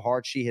know how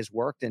hard she has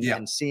worked,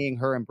 and seeing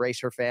her embrace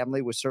her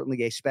family was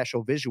certainly a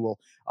special visual.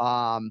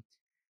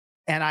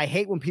 And I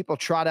hate when people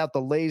trot out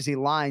the lazy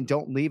line,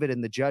 don't leave it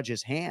in the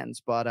judge's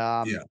hands. But,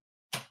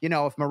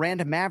 if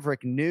Miranda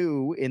Maverick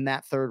knew in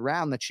that 3rd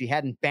round that she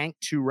hadn't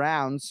banked 2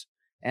 rounds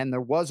and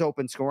there was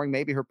open scoring,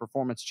 maybe her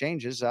performance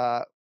changes.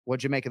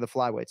 What'd you make of the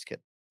flyweights, kid?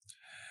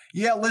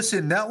 Yeah,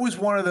 listen, that was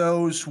one of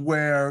those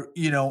where,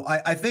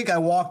 I think I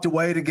walked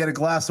away to get a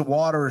glass of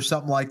water or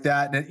something like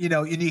that. And,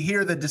 and you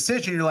hear the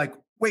decision, you're like,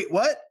 wait,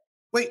 what?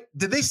 Wait,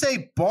 did they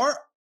say Barber?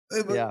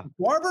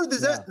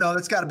 No,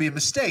 that's got to be a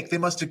mistake. They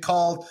must have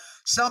called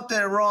something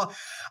wrong.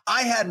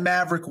 I had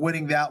Maverick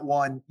winning that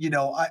one.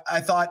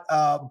 I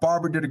thought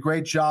Barber did a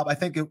great job. I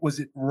think it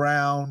was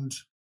round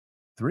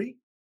 3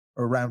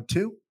 or round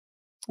 2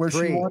 where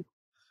she won.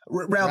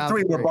 Round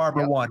 3 where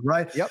Barber won,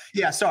 right? Yep.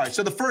 Yeah, sorry.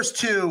 So the first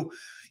 2,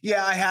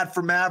 I had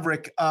for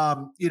Maverick.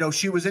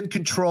 She was in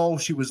control.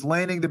 She was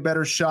landing the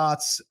better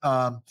shots.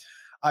 I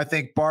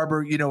think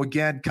Barber,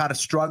 again, kind of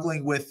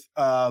struggling with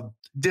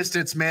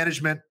distance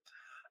management.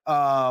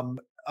 I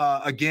thought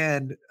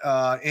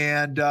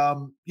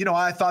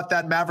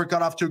that Maverick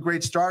got off to a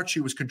great start. She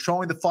was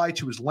controlling the fight.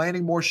 She was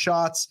landing more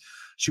shots.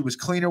 She was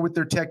cleaner with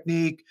their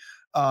technique.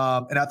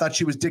 And I thought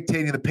she was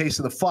dictating the pace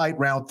of the fight.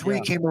 Round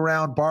 3 came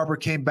around. Barber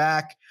came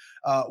back,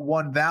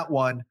 won that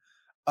one.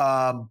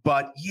 I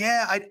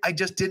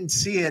just didn't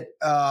see it.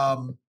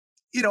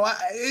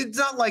 It's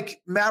not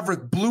like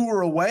Maverick blew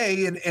her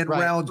away in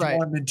rounds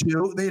 1 and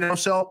 2,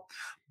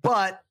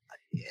 but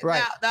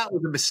that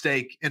was a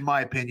mistake in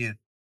my opinion.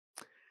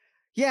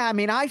 Yeah, I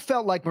mean, I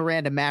felt like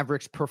Miranda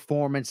Maverick's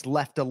performance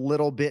left a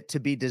little bit to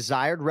be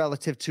desired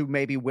relative to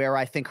maybe where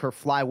I think her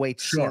flyweight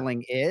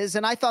ceiling is.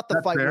 And I thought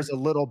the fight was a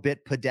little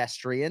bit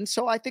pedestrian.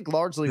 So I think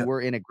largely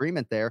we're in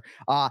agreement there.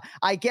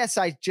 I guess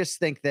I just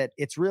think that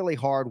it's really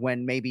hard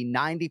when maybe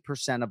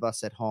 90% of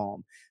us at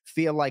home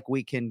feel like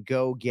we can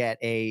go get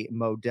a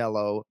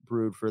Modelo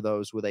brewed for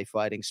those with a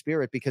fighting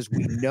spirit because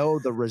we know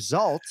the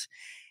result.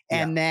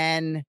 And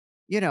then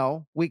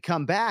we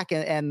come back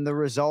and the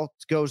result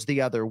goes the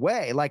other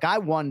way. Like, I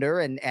wonder,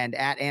 and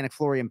at Anik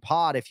Florian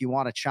Pod, if you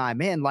want to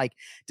chime in, like,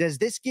 does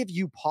this give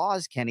you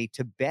pause, Kenny,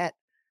 to bet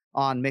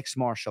on mixed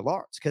martial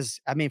arts. Because,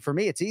 I mean, for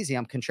me, it's easy.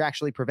 I'm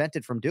contractually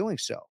prevented from doing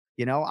so.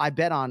 You know, I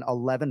bet on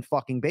 11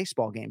 fucking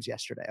baseball games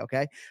yesterday.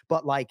 Okay.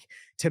 But like,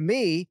 to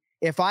me,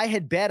 if I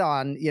had bet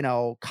on, you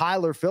know,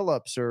 Kyler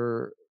Phillips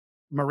or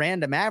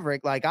Miranda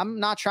Maverick, like, I'm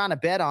not trying to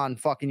bet on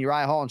fucking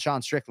Uriah Hall and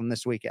Sean Strickland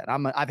this weekend.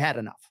 I've had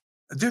enough.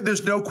 Dude,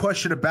 there's no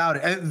question about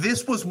it. And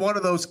this was one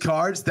of those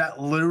cards that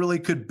literally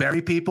could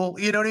bury people.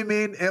 You know what I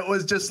mean? It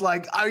was just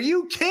like, are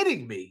you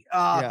kidding me?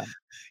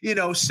 You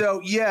know,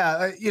 so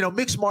yeah, you know,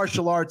 mixed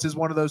martial arts is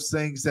one of those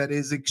things that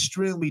is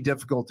extremely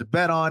difficult to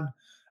bet on.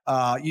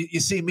 You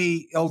see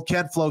me, old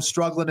Ken Flo,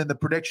 struggling in the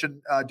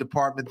prediction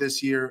department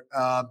this year.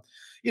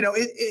 You know,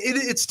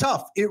 it's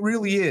tough. It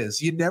really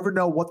is. You never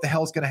know what the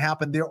hell's going to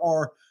happen. There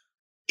are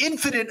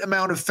infinite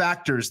amount of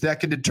factors that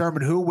can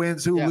determine who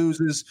wins, who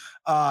loses,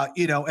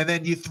 you know, and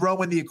then you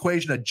throw in the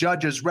equation of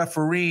judges,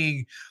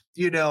 refereeing,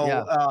 you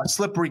know,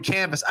 slippery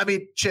canvas. I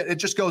mean, shit, it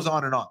just goes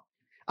on and on.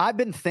 I've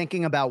been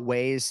thinking about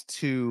ways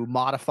to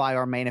modify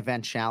our main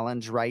event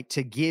challenge, right?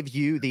 To give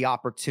you the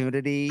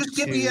opportunity. Just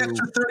give me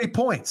extra 30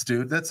 points,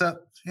 dude. That's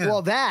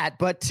well,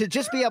 but to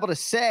just be able to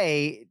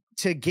say,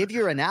 to give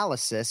your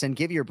analysis and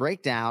give your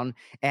breakdown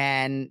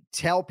and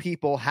tell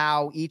people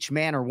how each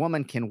man or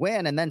woman can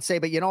win, and then say,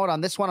 but you know what,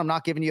 on this one, I'm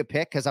not giving you a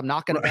pick because I'm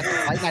not going to bet the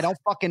fight and I don't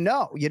fucking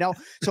know, you know?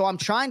 So I'm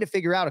trying to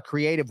figure out a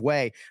creative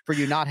way for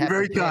you not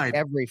having to pick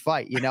every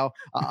fight, you know?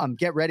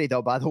 Get ready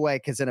though, by the way,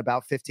 because in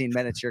about 15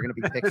 minutes, you're going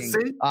to be picking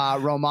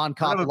Roman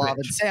Kopylov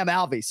and Sam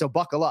Alvey. So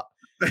buckle up.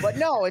 But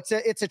no, it's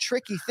a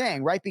tricky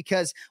thing, right?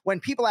 Because when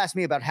people ask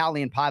me about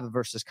Raulian Paiva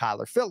versus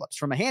Kyler Phillips,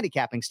 from a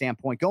handicapping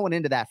standpoint, going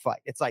into that fight,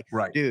 it's like,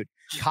 dude,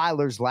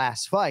 Kyler's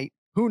last fight,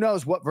 who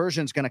knows what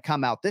version's going to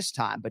come out this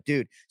time? But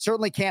dude,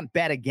 certainly can't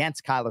bet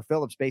against Kyler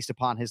Phillips based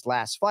upon his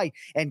last fight.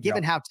 And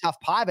given how tough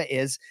Paiva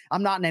is,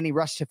 I'm not in any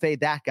rush to fade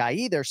that guy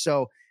either.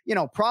 So, you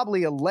know,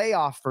 probably a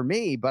layoff for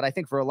me, but I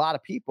think for a lot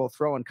of people,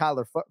 throwing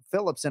Kyler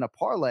Phillips in a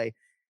parlay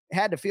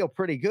had to feel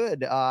pretty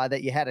good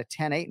that you had a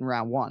 10-8 in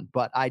round one,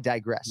 but I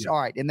digress. All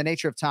right. In the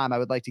nature of time, I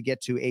would like to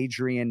get to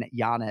Adrian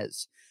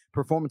Yanez.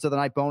 Performance of the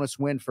night bonus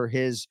win for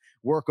his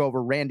work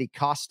over Randy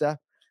Costa.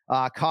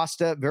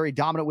 Costa, very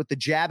dominant with the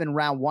jab in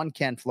round one,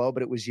 Ken Flo,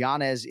 but it was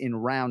Yanez in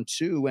round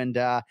two. And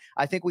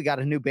I think we got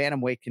a new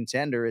bantamweight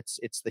contender.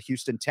 It's the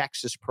Houston,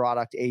 Texas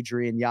product,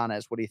 Adrian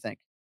Yanez. What do you think?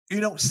 You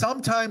know,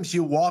 sometimes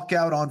you walk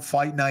out on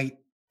fight night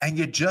and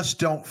you just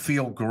don't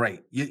feel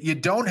great. You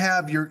don't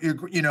have your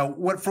you know,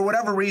 what, for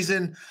whatever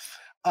reason,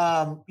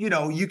 you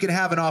know, you can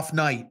have an off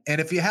night. And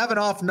if you have an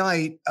off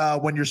night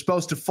when you're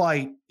supposed to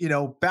fight, you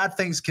know, bad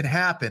things can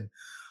happen,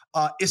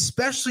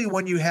 especially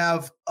when you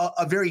have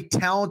a very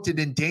talented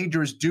and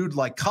dangerous dude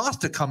like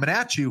Costa coming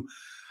at you.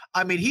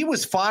 I mean, he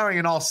was firing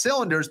on all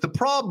cylinders. The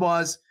problem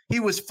was he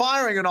was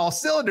firing on all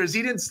cylinders.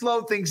 He didn't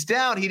slow things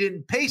down. He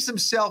didn't pace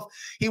himself.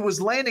 He was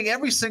landing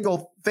every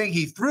single thing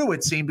he threw,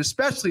 it seemed,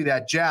 especially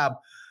that jab.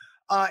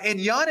 And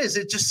Yanez,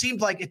 it just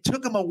seemed like it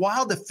took him a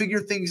while to figure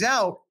things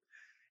out.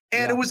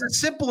 And it was a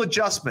simple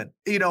adjustment.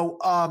 You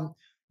know,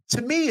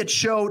 to me, it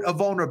showed a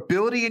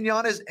vulnerability in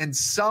Yanez in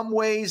some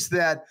ways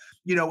that,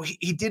 you know,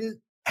 he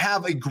didn't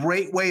have a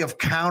great way of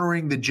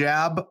countering the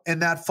jab in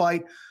that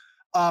fight.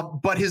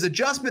 But his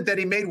adjustment that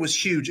he made was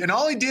huge. And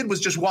all he did was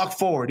just walk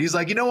forward. He's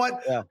like, you know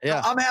what?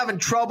 I'm having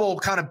trouble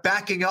kind of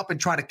backing up and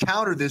trying to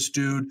counter this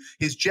dude.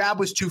 His jab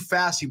was too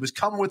fast. He was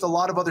coming with a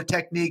lot of other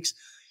techniques.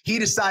 He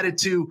decided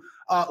to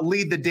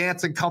lead the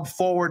dance and come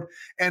forward.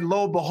 And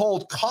lo and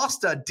behold,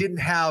 Costa didn't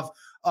have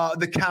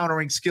the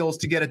countering skills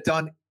to get it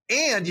done.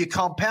 And you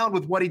compound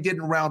with what he did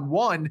in round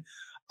one.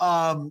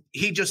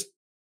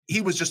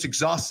 He was just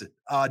exhausted,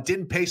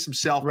 didn't pace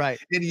himself. Right.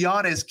 And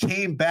Yanez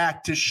came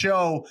back to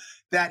show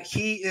that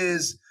he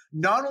is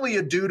not only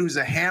a dude who's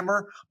a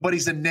hammer, but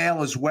he's a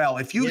nail as well.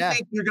 If you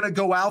think you're going to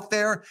go out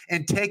there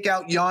and take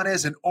out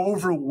Yanez and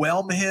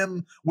overwhelm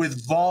him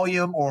with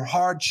volume or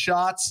hard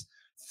shots,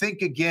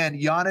 think again.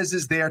 Yanez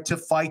is there to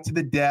fight to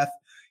the death.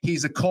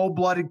 He's a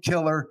cold-blooded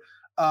killer,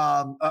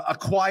 a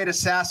quiet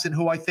assassin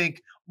who I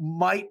think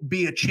might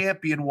be a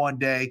champion one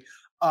day.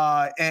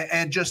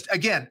 And just,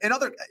 again,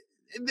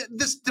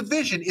 this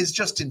division is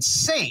just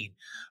insane.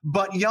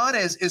 But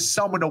Yanez is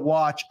someone to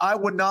watch. I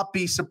would not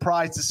be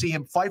surprised to see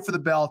him fight for the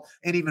belt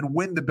and even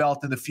win the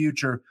belt in the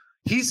future.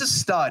 He's a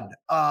stud,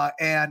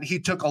 and he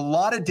took a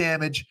lot of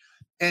damage,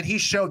 and he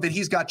showed that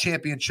he's got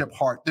championship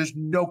heart. There's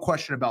no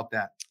question about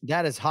that.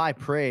 That is high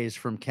praise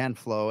from Ken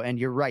Flo. And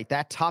you're right.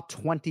 That top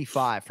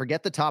 25,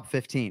 forget the top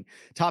 15,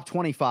 top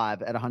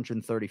 25 at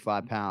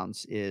 135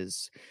 pounds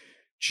is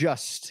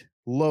just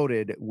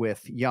loaded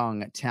with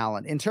young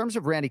talent. In terms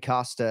of Randy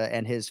Costa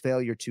and his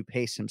failure to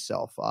pace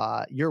himself,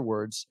 your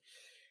words,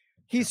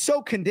 he's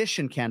so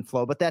conditioned, Ken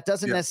Flo, but that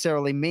doesn't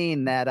necessarily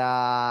mean that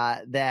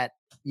that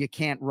you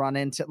can't run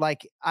into,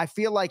 like, I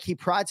feel like he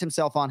prides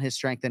himself on his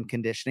strength and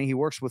conditioning. He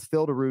works with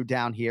Phil DeRue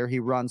down here. He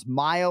runs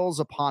miles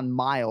upon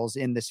miles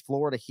in this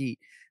Florida heat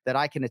that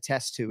I can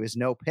attest to is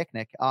no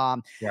picnic.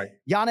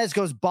 Yanez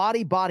goes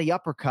body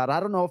uppercut. I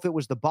don't know if it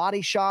was the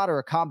body shot or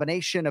a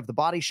combination of the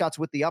body shots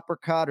with the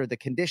uppercut or the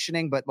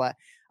conditioning, but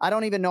I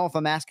don't even know if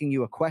I'm asking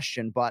you a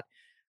question, but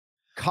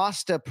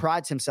Costa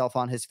prides himself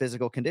on his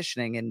physical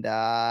conditioning. And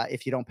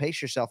if you don't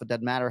pace yourself, it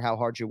doesn't matter how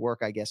hard you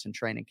work, I guess, in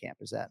training camp.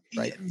 Is that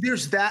right? Yeah,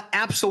 there's that.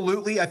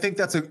 Absolutely. I think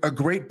that's a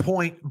great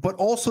point. But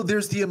also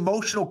there's the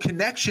emotional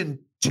connection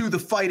to the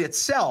fight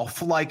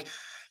itself. Like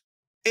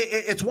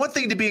it's one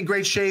thing to be in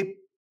great shape,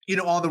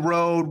 on the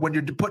road when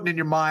you're putting in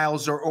your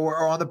miles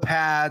or on the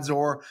pads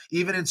or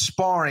even in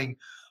sparring.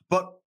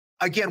 But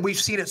again, we've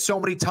seen it so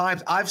many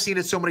times. I've seen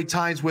it so many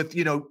times with,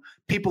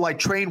 people I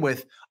train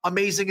with,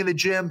 amazing in the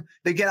gym.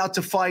 They get out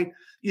to fight,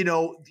 you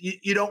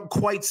don't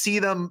quite see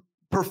them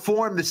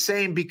perform the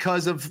same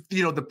because of,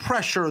 the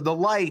pressure, the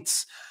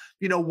lights,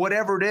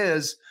 whatever it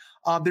is,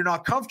 they're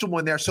not comfortable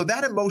in there. So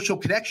that emotional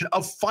connection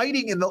of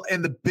fighting in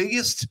the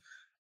biggest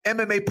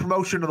MMA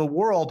promotion of the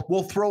world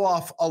will throw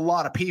off a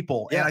lot of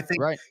people. Yeah, and I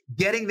think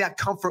getting that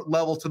comfort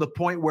level to the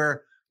point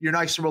where you're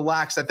nice and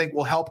relaxed, I think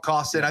will help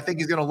Costa. And I think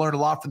he's going to learn a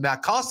lot from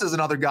that. Costa's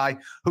another guy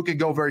who can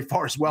go very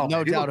far as well.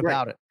 No doubt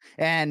about it.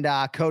 And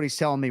Cody's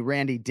telling me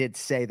Randy did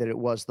say that it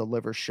was the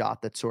liver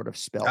shot that sort of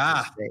spelled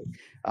his fate.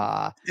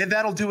 And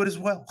that'll do it as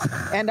well.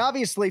 And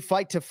obviously,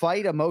 fight to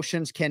fight,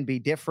 emotions can be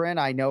different.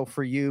 I know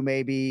for you,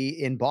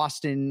 maybe in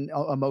Boston,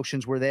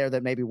 emotions were there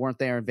that maybe weren't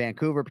there in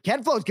Vancouver. But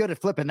Ken Flo's good at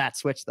flipping that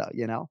switch, though,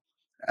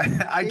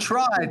 I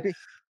tried.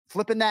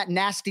 Flipping that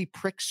nasty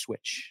prick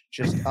switch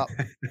just up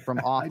from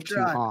off to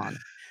on.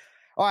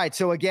 All right,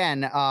 so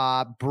again,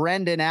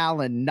 Brendan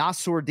Allen,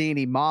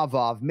 Nassourdini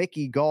Mavov,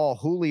 Mickey Gall,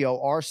 Julio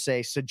Arce,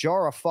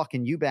 Sajara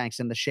fucking Eubanks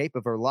in the shape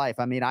of her life.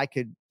 I mean, I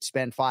could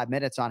spend 5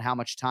 minutes on how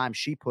much time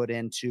she put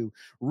in to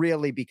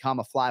really become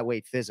a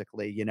flyweight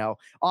physically,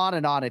 on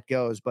and on it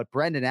goes. But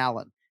Brendan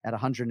Allen at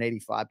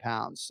 185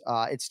 pounds,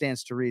 it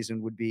stands to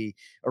reason would be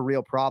a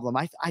real problem.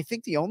 I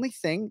think the only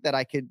thing that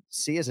I could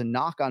see as a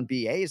knock on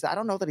BA is that I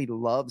don't know that he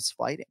loves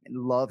fighting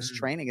and loves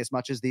training as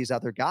much as these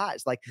other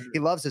guys. Like he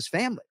loves his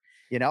family.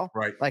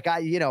 Right. Like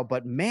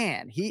but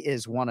man, he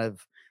is one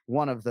of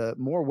the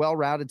more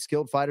well-rounded,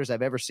 skilled fighters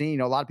I've ever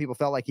seen. A lot of people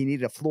felt like he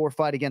needed a floor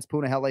fight against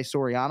Punahele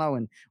Soriano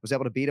and was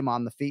able to beat him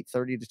on the feet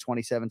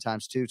 30-27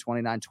 times 2,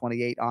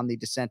 29-28 on the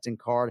descending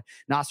card.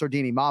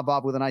 Nassourdini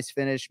Mavov with a nice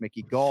finish.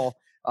 Mickey Gall.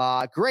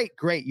 Great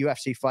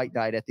UFC fight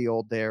night at the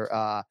old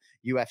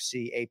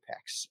UFC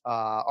Apex.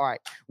 All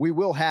right. We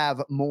will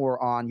have more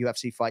on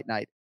UFC fight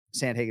night.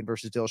 Sandhagen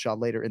versus Dillashaw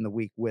later in the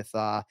week with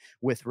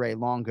Ray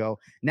Longo.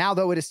 Now,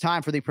 though, it is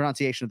time for the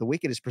pronunciation of the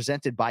week. It is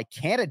presented by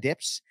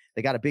Canadips.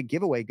 They got a big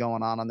giveaway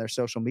going on their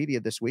social media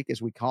this week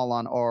as we call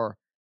on our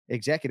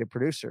executive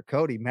producer,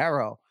 Cody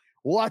Merrow.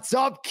 What's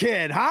up,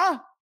 kid? Huh?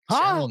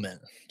 Gentlemen.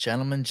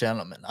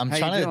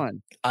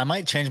 I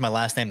might change my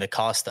last name to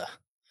Costa.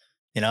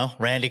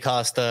 Randy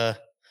Costa,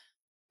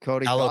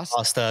 Cody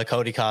Costa,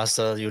 Cody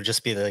Costa. You would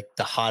just be the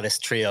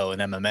hottest trio in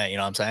MMA. You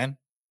know what I'm saying?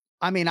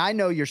 I mean, I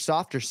know your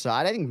softer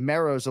side. I think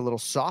Merrow's a little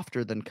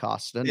softer than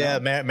Costa. Yeah,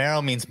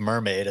 Merrow means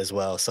mermaid as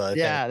well. So I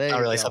think not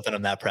really something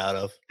I'm that proud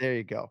of. There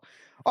you go.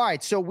 All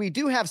right, so we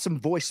do have some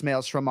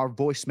voicemails from our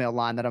voicemail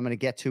line that I'm going to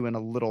get to in a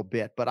little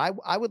bit, but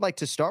I would like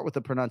to start with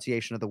the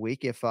pronunciation of the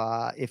week if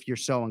you're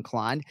so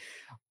inclined.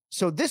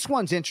 So this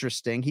one's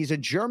interesting. He's a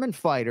German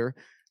fighter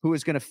who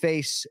is going to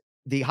face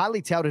the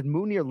highly touted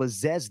Munir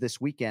Lazez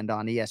this weekend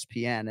on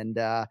ESPN.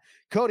 And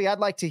Cody, I'd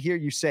like to hear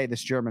you say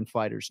this German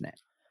fighter's name.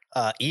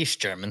 East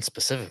German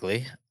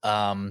specifically.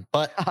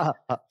 But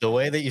the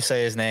way that you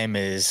say his name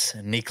is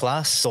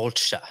Niklas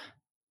Stolze.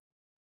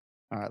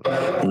 All right.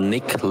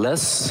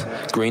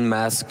 Niklas Green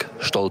Mask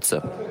Stolze.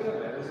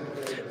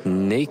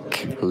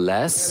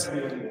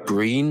 Niklas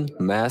Green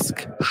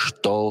Mask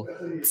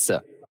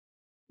Stolze.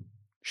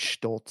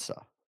 Stolze.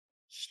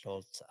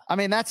 I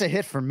mean, that's a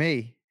hit for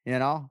me,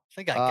 I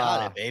think I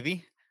got it,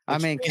 baby. I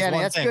mean, Kenny,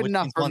 that's good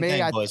enough for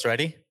me. Boys,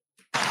 ready?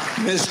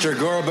 Mr.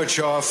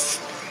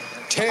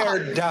 Gorbachev,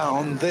 tear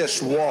down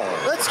this wall.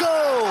 Let's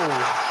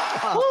go.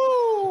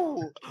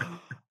 Woo!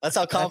 That's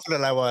how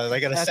confident I was. I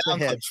got a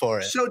sound clip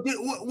for it. So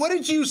what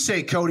did you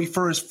say, Cody,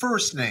 for his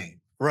first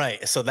name?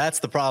 Right. So that's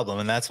the problem.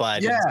 And that's why I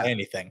didn't say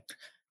anything.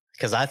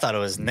 Because I thought it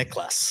was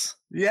Niklas.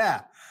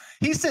 Yeah.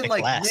 He said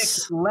like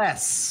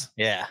Niklas.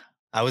 Yeah.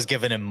 I was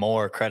giving him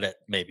more credit,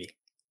 maybe.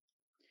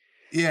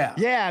 Yeah.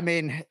 Yeah. I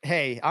mean,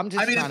 hey,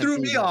 it threw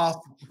me off,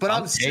 but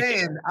I'm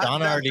saying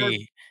Don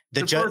Hardy,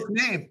 the first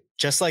name.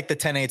 Just like the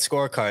 10-8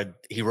 scorecard,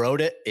 he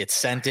wrote it, it's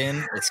sent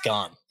in, it's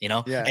gone,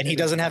 Yeah, and he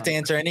doesn't have to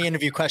answer any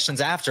interview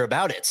questions after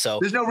about it. So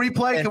there's no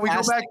replay. Can we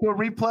go back to a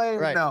replay?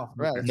 Right. No.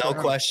 Right. No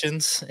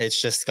questions. It's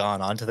just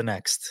gone on to the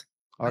next.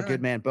 Our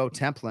good man, Bo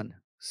Templin,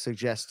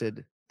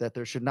 suggested that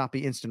there should not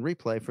be instant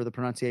replay for the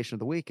pronunciation of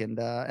the week. And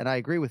I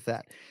agree with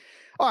that.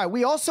 All right.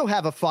 We also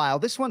have a file.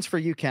 This one's for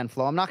you, Ken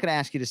Flo. I'm not going to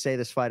ask you to say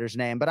this fighter's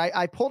name, but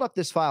I pulled up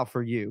this file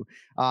for you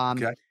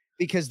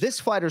because this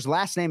fighter's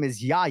last name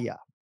is Yaya.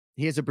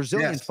 He is a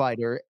Brazilian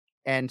fighter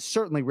and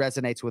certainly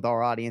resonates with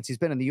our audience. He's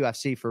been in the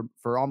UFC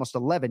for almost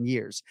 11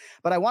 years.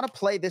 But I want to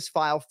play this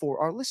file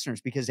for our listeners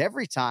because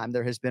every time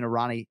there has been a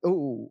Ronnie,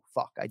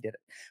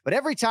 But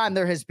every time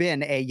there has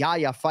been a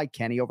Yaya fight,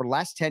 Kenny, over the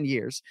last 10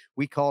 years,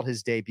 we called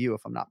his debut,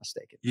 if I'm not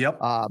mistaken. Yep.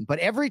 But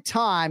every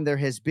time there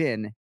has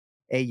been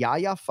a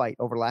Yaya fight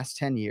over the last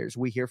 10 years,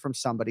 we hear from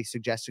somebody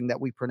suggesting that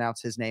we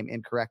pronounce his name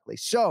incorrectly.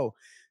 So,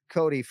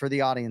 Cody, for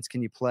the audience,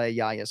 can you play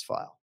Yaya's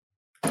file?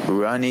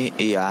 Ronnie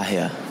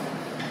Yahya.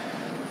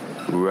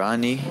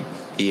 Ronnie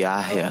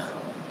Yahya.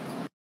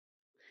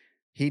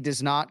 He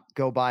does not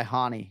go by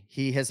Hani.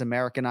 He has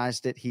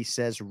Americanized it. He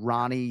says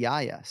Ronnie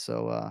Yaya.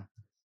 So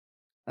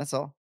that's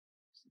all.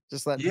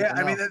 Just let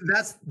I mean,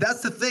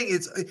 that's the thing.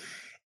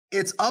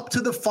 It's up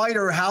to the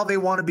fighter how they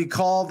want to be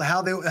called,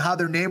 how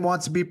their name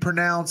wants to be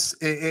pronounced.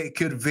 It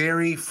could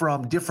vary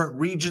from different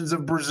regions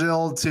of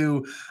Brazil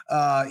to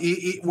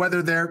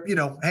whether they're,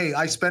 hey,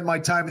 I spend my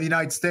time in the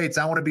United States,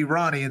 I want to be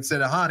Ronnie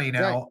instead of Hani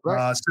now.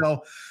 Right.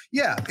 So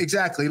yeah,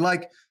 exactly.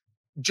 Like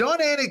John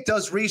Anik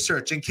does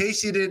research, in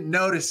case you didn't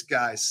notice,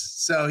 guys.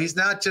 So he's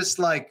not just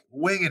like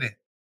winging it.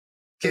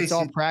 It's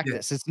all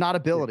practice. Yeah. It's not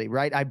ability,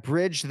 right? I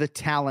bridged the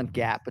talent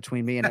gap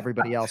between me and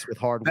everybody else with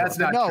hard work. That's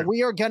not true.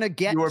 We are going to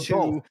get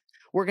to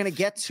we're going to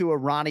get to a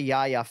Ronnie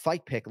Yaya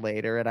fight pick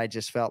later, and I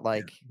just felt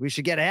like we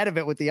should get ahead of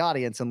it with the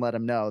audience and let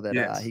him know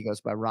that he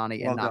goes by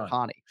Ronnie and not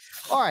Hani.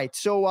 All right,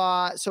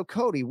 so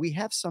Cody, we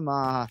have some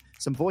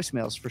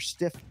voicemails for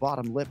Stiff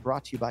Bottom Lip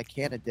brought to you by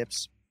Canada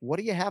Dips. What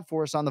do you have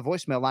for us on the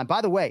voicemail line? By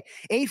the way,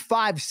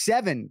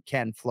 857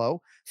 Ken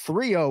Flo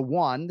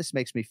 301. This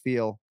makes me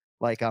feel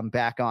like I'm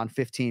back on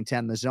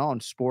 1510 The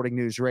Zone, Sporting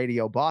News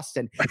Radio,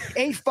 Boston.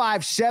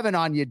 857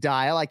 on your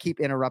dial. I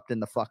keep interrupting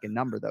the fucking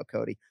number, though,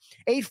 Cody.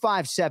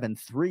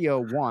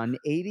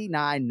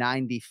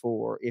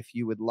 857-301-8994 if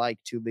you would like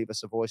to leave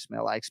us a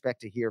voicemail. I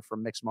expect to hear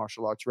from mixed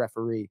martial arts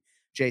referee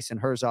Jason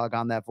Herzog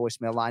on that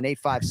voicemail line,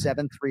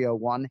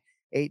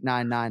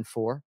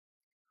 857-301-8994.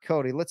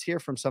 Cody, let's hear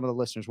from some of the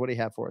listeners. What do you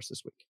have for us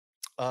this week?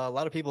 A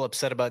lot of people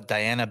upset about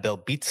Diana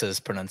Belbitsa's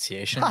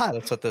pronunciation. So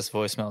that's what this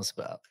voicemail is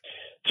about.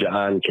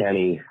 John,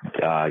 Kenny,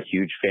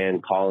 huge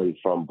fan calling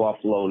from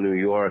Buffalo, New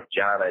York.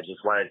 John, I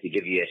just wanted to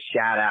give you a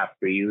shout out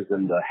for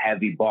using the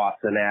heavy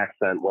Boston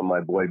accent when my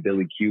boy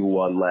Billy Q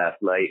won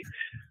last night.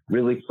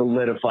 Really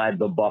solidified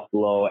the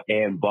Buffalo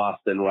and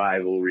Boston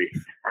rivalry.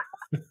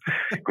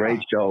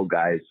 Great show,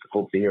 guys.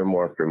 Hope to hear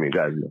more from you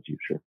guys in the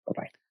future.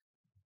 Bye-bye.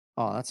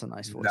 Oh, that's a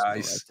nice voice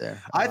right there.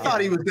 I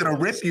thought he was going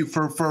to rip you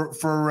for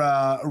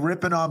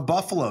ripping on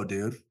Buffalo,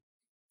 dude.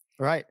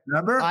 Right.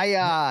 Remember?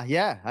 I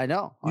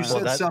know. You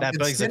said that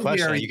begs the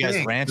question. Are you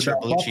guys ranch or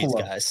blue cheese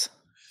guys?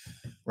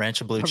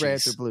 Ranch or blue cheese?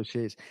 Ranch or blue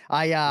cheese.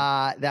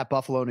 That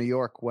Buffalo, New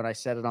York, when I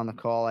said it on the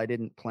call, I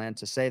didn't plan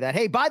to say that.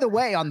 Hey, by the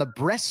way, on the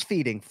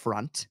breastfeeding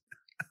front,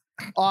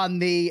 on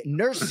the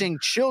nursing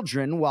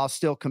children while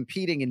still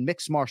competing in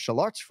mixed martial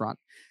arts front,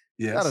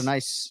 got a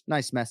nice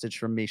message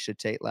from Misha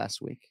Tate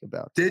last week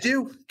about. Did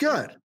you?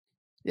 Good.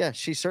 Yeah,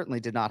 she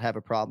certainly did not have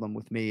a problem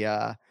with me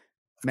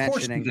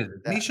mentioning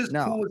that. Misha's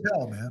cool as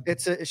hell, man.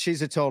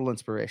 She's a total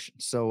inspiration.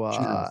 So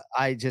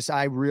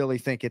I really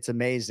think it's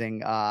amazing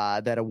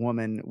that a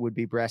woman would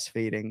be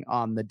breastfeeding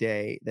on the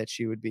day that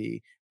she would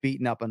be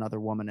beating up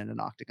another woman in an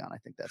octagon. I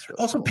think that's really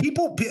also cool.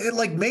 People, it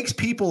like makes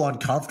people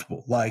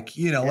uncomfortable. Like,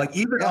 like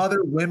even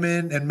other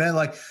women and men,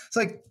 like it's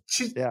like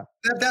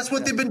that's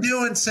what they've been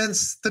doing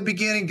since the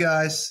beginning,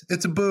 guys.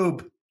 It's a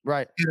boob.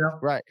 Right.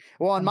 Right.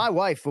 Well, and my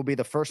wife will be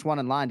the first one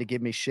in line to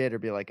give me shit or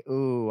be like,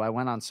 ooh, I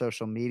went on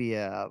social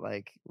media.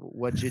 Like,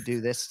 what'd you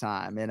do this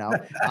time?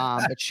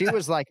 But she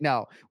was like,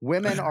 no,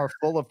 women are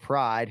full of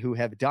pride who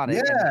have done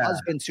it, and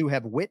husbands who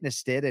have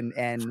witnessed it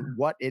and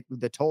what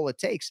the toll it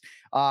takes.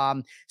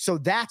 So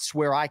that's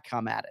where I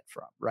come at it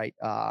from. Right.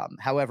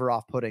 However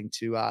off-putting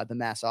to the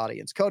mass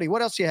audience. Cody,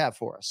 what else do you have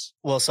for us?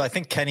 Well, so I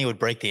think Kenny would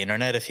break the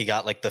internet if he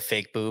got like the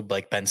fake boob,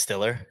 like Ben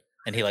Stiller.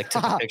 And he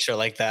took a picture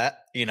like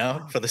that,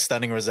 for the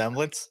stunning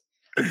resemblance.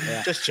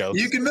 Yeah. Just jokes.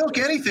 You can milk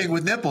anything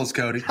with nipples,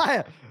 Cody.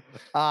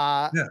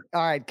 All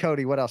right,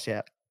 Cody, what else you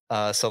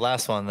have? So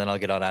last one, then I'll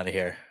get on out of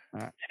here.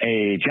 All right.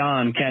 Hey,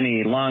 John,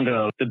 Kenny,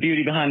 Longo, the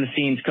beauty behind the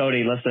scenes,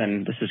 Cody.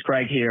 Listen, this is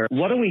Craig here.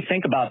 What do we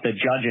think about the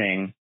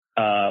judging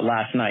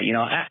last night?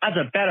 As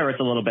a bettor, it's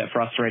a little bit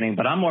frustrating,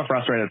 but I'm more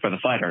frustrated for the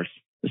fighters.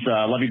 Just,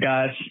 love you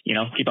guys.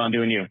 Keep on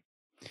doing you.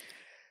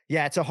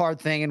 Yeah, it's a hard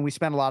thing, and we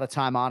spent a lot of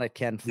time on it,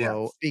 Ken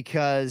Flo,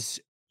 because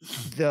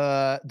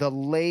the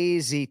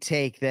lazy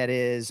take that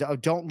is,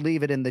 don't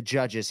leave it in the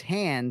judge's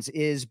hands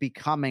is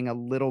becoming a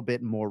little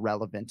bit more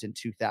relevant in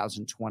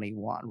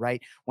 2021,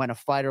 right? When a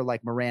fighter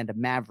like Miranda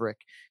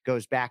Maverick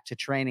goes back to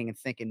training and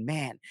thinking,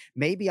 man,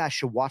 maybe I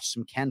should watch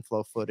some Ken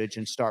Flo footage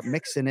and start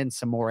mixing in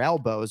some more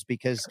elbows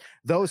because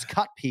those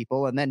cut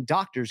people, and then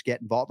doctors get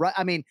involved, right?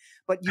 I mean,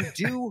 but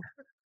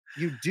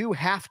you do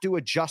have to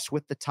adjust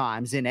with the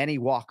times in any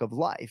walk of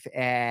life.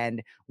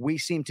 And we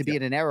seem to be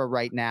in an era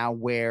right now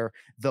where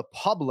the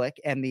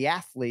public and the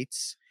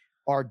athletes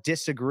are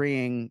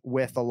disagreeing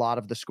with a lot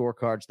of the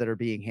scorecards that are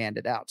being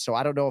handed out. So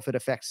I don't know if it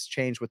affects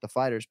change with the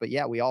fighters, but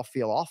yeah, we all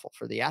feel awful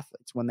for the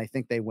athletes when they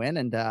think they win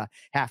and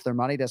half their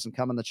money doesn't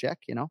come in the check,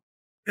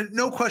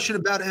 No question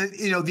about it.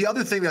 The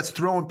other thing that's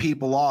throwing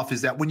people off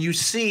is that when you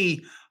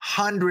see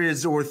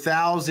hundreds or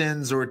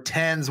thousands or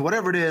tens,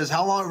 whatever it is,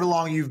 however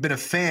long you've been a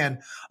fan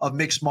of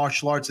mixed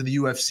martial arts in the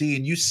UFC,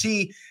 and you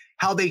see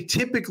how they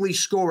typically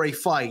score a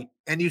fight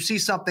and you see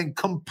something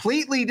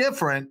completely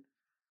different,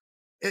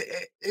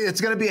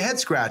 it's going to be a head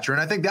scratcher. And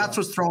I think that's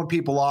what's throwing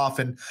people off.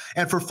 And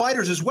for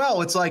fighters as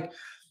well, it's like,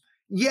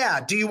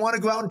 yeah, do you want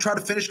to go out and try to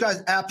finish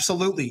guys?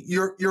 Absolutely.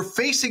 You're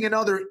facing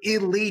another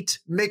elite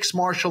mixed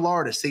martial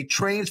artist. They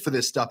trains for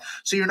this stuff.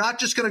 So you're not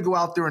just going to go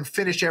out there and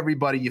finish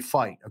everybody you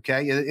fight,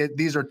 okay?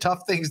 These are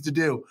tough things to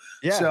do.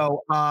 Yeah.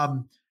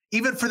 So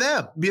even for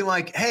them, being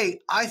like, hey,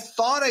 I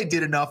thought I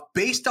did enough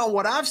based on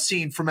what I've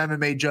seen from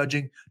MMA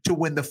judging to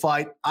win the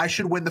fight. I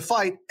should win the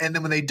fight. And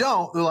then when they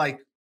don't, they're like,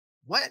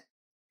 what?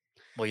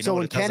 Well, you know so what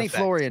when it does Kenny affect?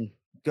 Florian,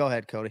 go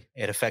ahead, Cody.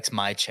 It affects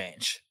my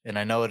change. And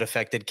I know it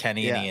affected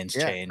Kenny and Ian's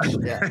change.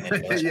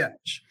 Yeah.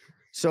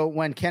 So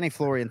when Kenny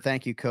Florian,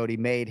 thank you, Cody,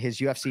 made his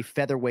UFC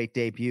featherweight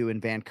debut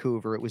in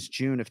Vancouver, it was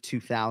June of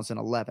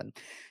 2011.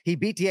 He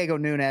beat Diego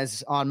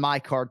Nunes on my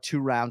card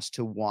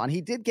 2-1.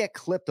 He did get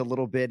clipped a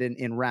little bit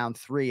in round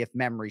 3, if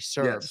memory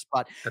serves.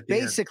 But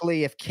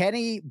basically, if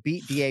Kenny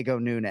beat Diego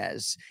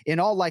Nunes, in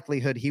all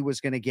likelihood, he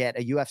was going to get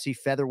a UFC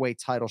featherweight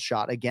title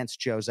shot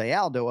against Jose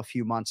Aldo a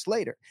few months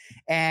later.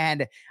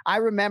 And I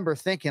remember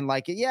thinking,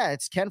 like, yeah,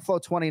 it's Ken Flo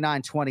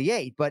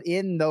 29-28. But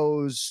in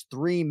those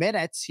 3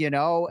 minutes,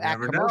 at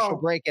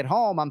commercial break at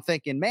home, I'm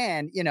thinking,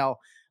 man,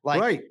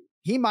 like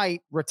he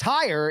might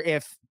retire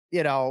if,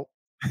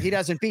 he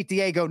doesn't beat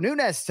Diego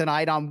Nunes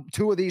tonight on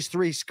 2 of these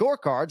 3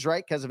 scorecards,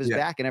 right? Because of his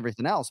back and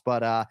everything else. But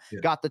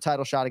got the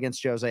title shot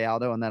against Jose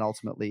Aldo, and then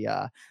ultimately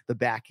the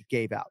back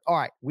gave out. All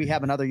right, we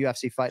have another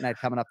UFC Fight Night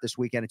coming up this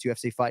weekend. It's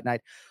UFC Fight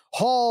Night.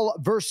 Hall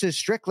versus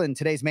Strickland.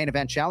 Today's main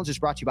event challenge is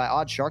brought to you by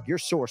OddsShark, your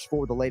source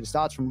for the latest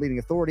odds from leading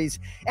authorities,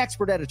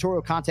 expert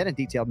editorial content, and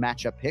detailed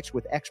matchup picks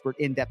with expert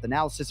in-depth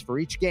analysis for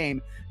each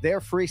game. Their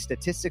free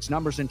statistics,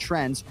 numbers, and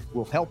trends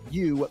will help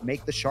you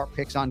make the sharp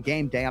picks on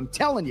game day. I'm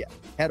telling you,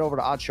 head over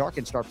to OddsShark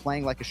and start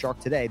playing like a shark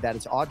today. That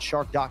is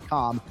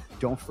oddshark.com.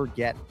 Don't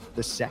forget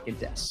the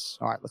second S.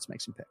 All right, let's make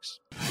some picks.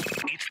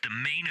 It's the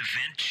main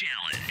event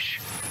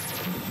challenge.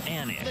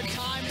 Anik. The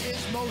time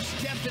is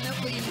most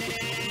definitely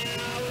now.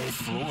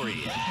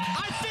 Florian.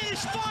 I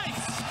finished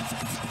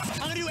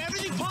fights. I'm going to do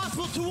everything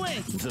possible to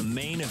win. The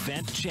main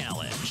event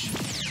challenge.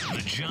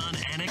 The John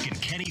Anik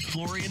and Kenny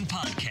Florian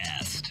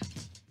podcast.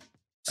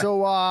 So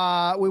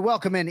we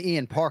welcome in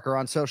Ian Parker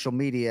on social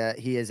media.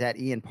 He is at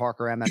Ian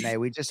Parker MMA.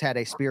 We just had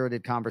a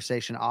spirited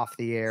conversation off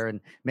the air, and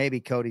maybe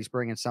Cody's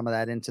bringing some of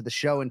that into the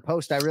show in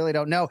post. I really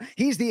don't know.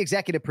 He's the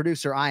executive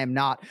producer. I am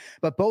not.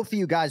 But both of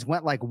you guys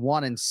went like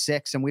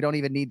 1-6, and we don't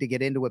even need to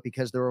get into it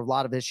because there were a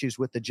lot of issues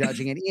with the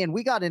judging. And Ian,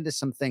 we got into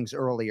some things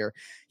earlier.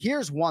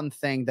 Here's one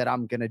thing that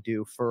I'm going to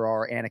do for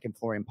our Anik and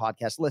Florian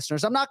podcast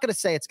listeners. I'm not going to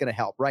say it's going to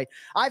help, right?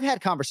 I've had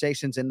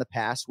conversations in the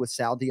past with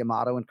Sal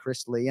D'Amato and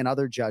Chris Lee and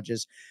other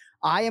judges.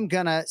 I am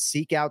going to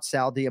seek out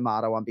Sal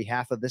D'Amato on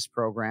behalf of this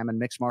program and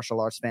mixed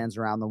martial arts fans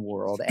around the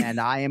world. And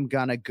I am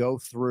going to go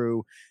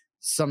through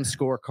some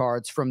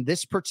scorecards from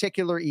this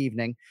particular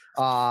evening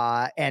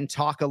and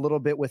talk a little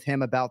bit with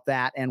him about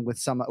that and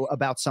with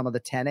about some of the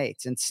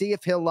 10-8s and see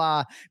if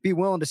he'll be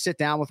willing to sit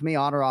down with me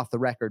on or off the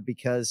record,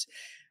 because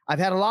I've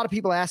had a lot of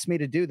people ask me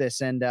to do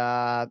this, and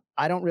I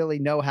don't really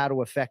know how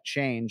to affect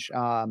change.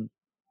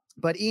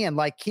 But Ian,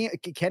 like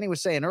Kenny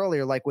was saying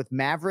earlier, like with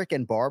Maverick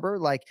and Barber,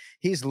 like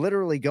he's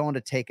literally going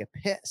to take a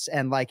piss.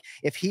 And like,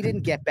 if he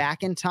didn't get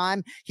back in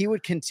time, he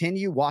would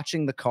continue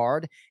watching the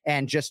card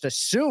and just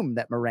assume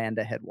that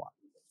Miranda had won.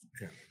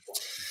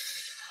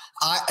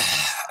 I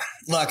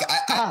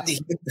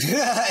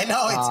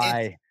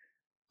know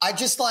I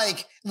just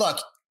like, look,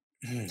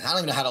 I don't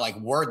even know how to like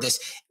word this.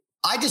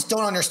 I just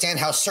don't understand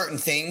how certain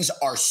things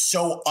are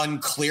so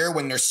unclear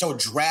when they're so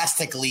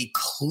drastically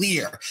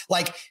clear.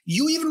 Like,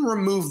 you even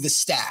remove the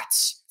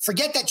stats.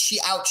 Forget that she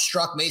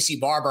outstruck Macy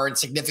Barber in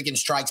significant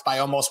strikes by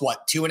almost,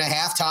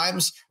 2.5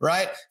 times,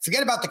 right?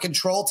 Forget about the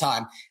control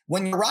time.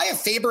 When Uriah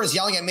Faber is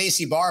yelling at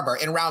Macy Barber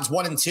in rounds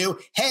 1 and 2,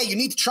 hey, you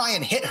need to try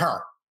and hit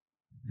her.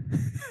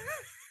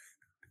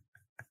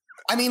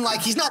 I mean,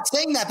 like, he's not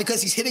saying that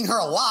because he's hitting her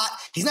a lot.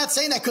 He's not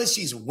saying that because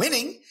she's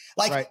winning.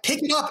 Like,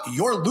 pick it up.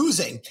 You're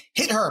losing.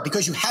 Hit her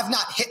because you have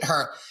not hit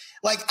her.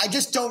 Like, I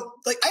just don't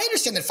 – like, I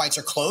understand that fights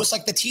are close,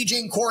 like the TJ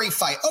and Corey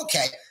fight.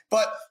 Okay.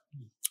 But,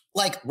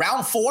 like,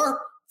 round 4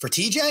 for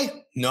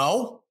TJ?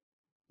 No.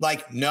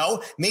 Like,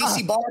 no.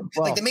 Macy Barber,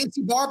 like the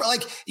Macy Barber,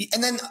 like –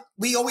 and then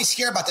we always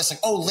hear about this,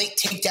 like, oh, late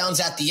takedowns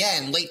at the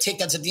end. Late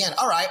takedowns at the end.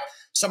 All right.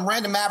 Some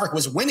random Maverick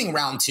was winning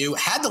round 2,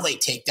 had the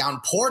late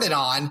takedown, poured it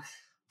on.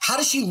 How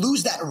does she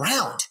lose that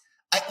round?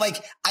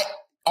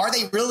 Are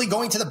they really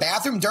going to the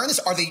bathroom during this?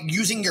 Are they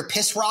using your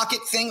piss rocket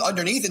thing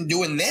underneath and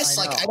doing this?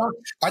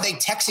 Are they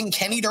texting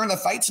Kenny during the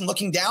fights and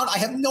looking down? I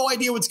have no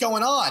idea what's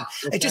going on.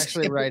 It's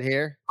actually right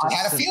here. I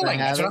had a feeling.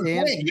 That's what I'm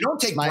saying. You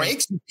don't take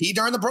breaks. You pee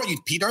during the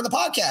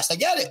podcast. I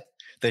get it.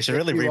 They should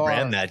really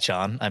rebrand that,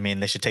 John. I mean,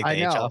 they should take the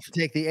H off.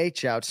 Take the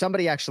H out.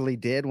 Somebody actually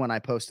did when I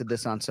posted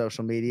this on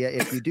social media.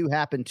 If you do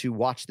happen to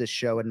watch this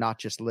show and not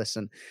just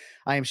listen,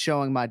 I am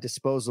showing my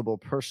disposable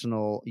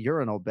personal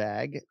urinal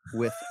bag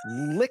with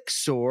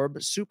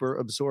Lixorb super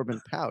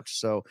absorbent pouch.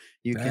 So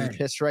you can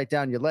piss right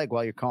down your leg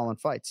while you're calling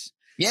fights.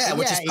 Yeah,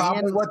 which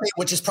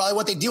is probably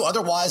what they do.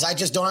 Otherwise, I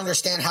just don't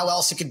understand how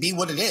else it could be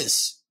what it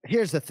is.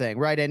 Here's the thing,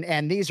 right?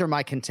 And these are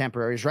my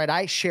contemporaries, right?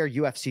 I share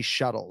UFC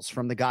shuttles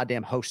from the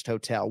goddamn host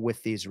hotel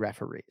with these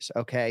referees,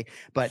 okay?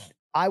 But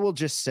I will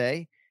just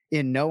say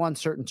in no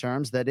uncertain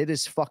terms that it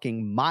is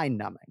fucking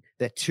mind-numbing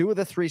that 2 of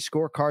the 3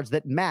 scorecards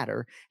that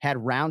matter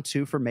had round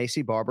 2 for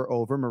Macy Barber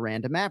over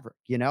Miranda Maverick,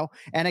 you know?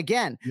 And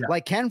again,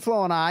 like Ken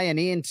Flo and I and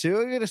Ian too,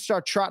 we're going to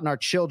start trotting our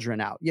children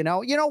out, you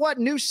know? You know what?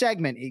 New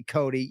segment,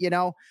 Cody, you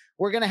know?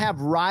 We're going to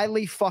have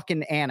Riley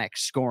fucking Anik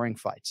scoring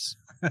fights.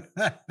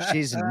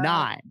 She's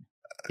 9.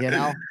 You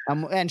know,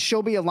 and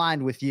she'll be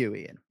aligned with you,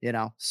 Ian, you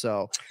know,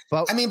 so,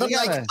 but I mean, but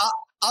like,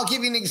 I'll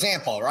give you an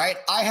example, right?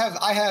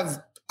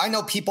 I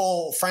know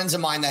people, friends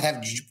of mine that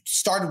have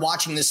started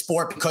watching this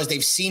sport because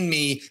they've seen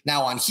me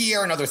now on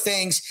here and other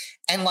things.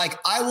 And like,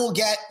 I will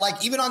get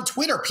like, even on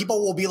Twitter,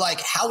 people will be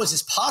like, how is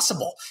this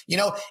possible? You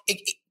know,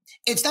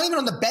 it's not even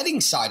on the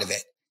betting side of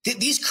it.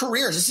 These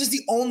careers, this is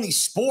the only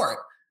sport.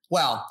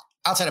 Well,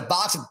 outside of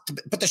boxing,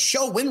 but the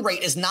show win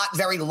rate is not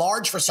very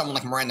large for someone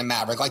like Miranda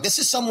Maverick. Like this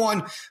is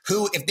someone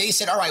who, if they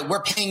said, all right,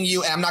 we're paying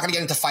you, and I'm not going to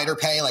get into fighter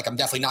pay, like I'm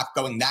definitely not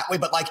going that way.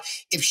 But like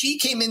if she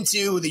came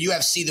into the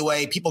UFC the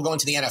way people go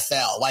into the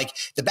NFL, like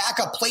the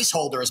backup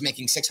placeholder is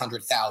making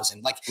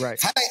 $600,000. Like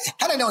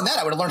had I known that,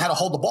 I would have learned how to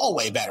hold the ball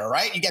way better,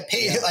 right? You get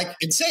paid like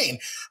insane.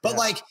 But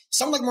like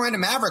someone like Miranda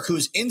Maverick,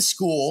 who's in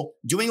school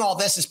doing all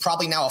this, is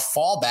probably now a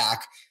fallback,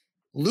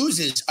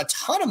 loses a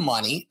ton of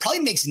money,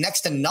 probably makes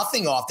next to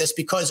nothing off this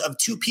because of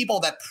 2 people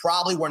that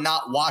probably were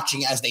not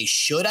watching as they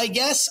should, I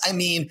guess. I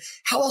mean,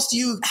 how else do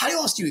you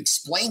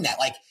explain that?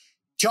 Like,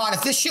 John,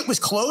 if this shit was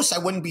close, I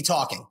wouldn't be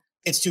talking.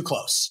 It's too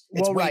close.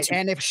 It's right.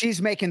 And if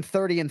she's making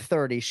 30 and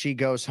 30, she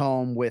goes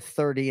home with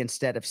 30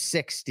 instead of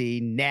 60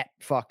 net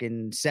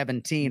fucking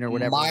 17 or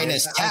whatever.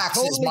 Minus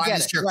taxes,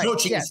 minus your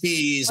coaching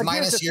fees,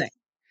 minus your.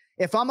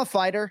 If I'm a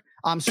fighter,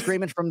 I'm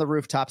screaming from the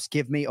rooftops,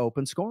 give me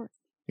open scoring.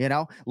 You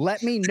know,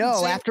 let me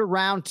know after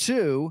round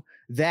 2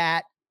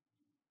 that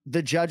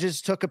the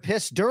judges took a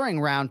piss during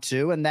round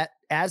 2 and that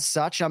as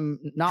such, I'm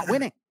not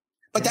winning.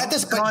 But that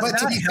does, but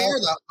to be fair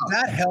though,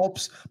 that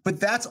helps. But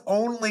that's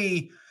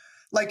only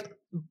like,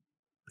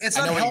 it's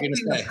not helping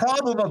the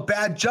problem of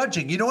bad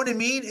judging. You know what I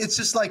mean? It's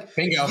just like,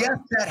 yes,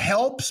 that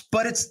helps,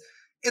 but it's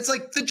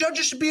like the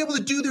judges should be able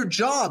to do their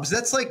jobs.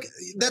 That's like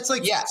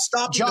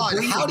stop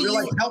John. How do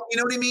you help? You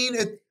know what I mean?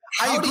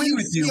 I agree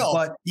with you,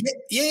 but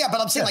but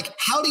I'm saying like,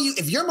 how do you,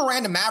 if you're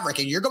Miranda Maverick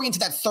and you're going into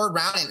that 3rd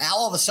round and now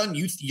all of a sudden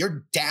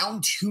you're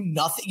down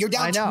 2-0, you're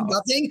down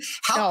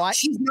 2-0.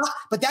 She's not,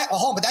 but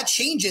that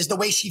changes the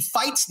way she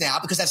fights now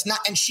because that's not,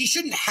 and she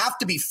shouldn't have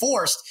to be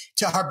forced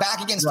to her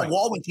back against the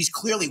wall when she's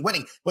clearly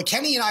winning. What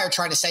Kenny and I are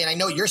trying to say, and I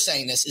know you're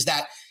saying this, is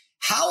that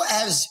how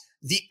has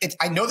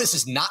I know this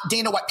is not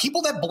Dana White.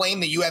 People that blame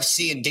the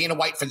UFC and Dana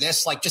White for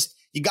this, like just,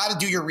 you got to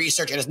do your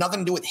research. It has nothing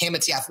to do with him.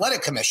 It's the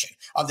athletic commission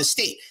of the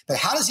state. But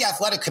how does the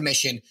athletic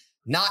commission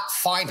not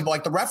find people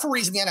like the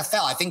referees in the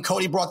NFL? I think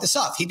Cody brought this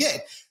up. He did.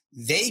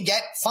 They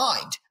get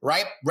fined,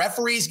 right?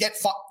 Referees get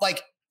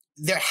like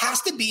there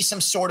has to be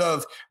some sort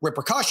of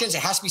repercussions.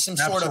 There has to be some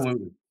sort of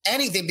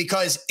anything,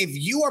 because if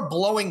you are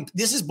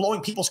this is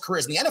blowing people's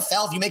careers. In the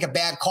NFL, if you make a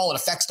bad call, it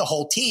affects the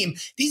whole team.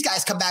 These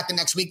guys come back the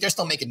next week. They're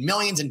still making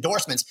millions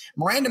endorsements.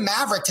 Miranda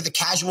Maverick, to the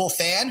casual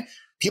fan,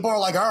 people are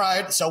like, all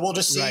right, so we'll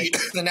just see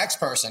the next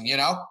person, you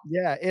know?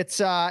 Yeah, it's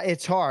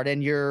hard.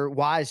 And you're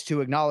wise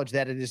to acknowledge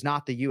that it is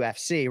not the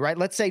UFC, right?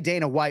 Let's say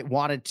Dana White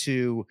wanted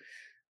to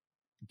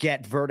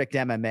get Verdict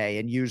MMA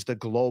and use the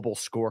global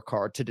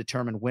scorecard to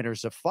determine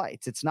winners of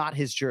fights. It's not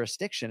his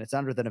jurisdiction. It's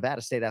under the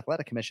Nevada State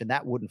Athletic Commission.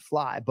 That wouldn't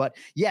fly. But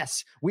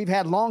yes, we've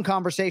had long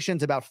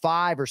conversations about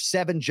 5 or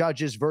 7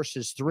 judges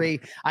versus 3.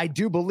 I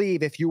do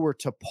believe if you were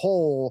to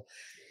poll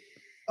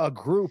a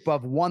group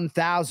of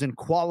 1,000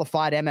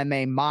 qualified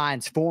MMA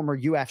minds, former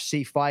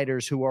UFC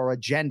fighters who are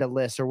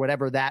agendaless or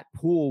whatever that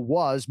pool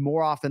was,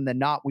 more often than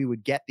not, we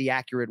would get the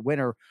accurate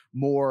winner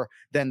more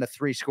than the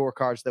 3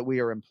 scorecards that we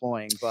are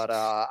employing. But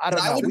I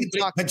don't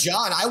know. But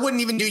John, I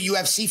wouldn't even do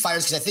UFC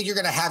fighters because I think you're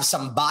going to have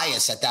some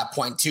bias at that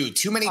point too.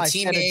 Too many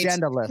teammates.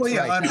 Agendaless. Well,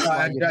 yeah,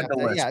 right?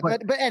 agendaless. Yeah,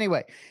 but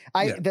anyway,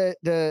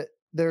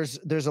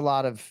 there's a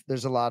lot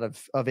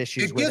of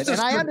issues with it.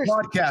 And I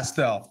understand podcast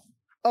though.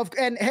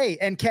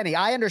 And Kenny,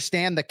 I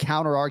understand the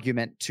counter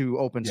argument to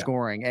open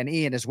scoring, and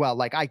Ian as well.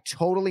 Like, I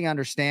totally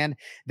understand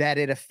that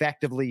it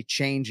effectively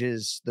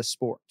changes the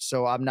sport.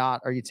 So I'm not,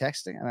 are you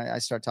texting? And I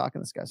start talking,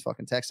 this guy's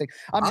fucking texting.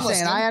 I'm just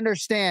saying, I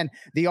understand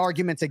the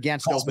arguments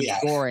against open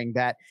scoring,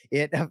 that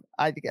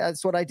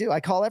that's what I do. I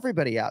call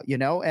everybody out, you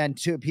know,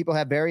 and people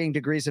have varying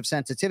degrees of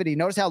sensitivity.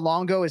 Notice how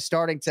Longo is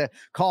starting to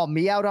call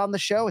me out on the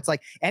show. It's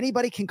like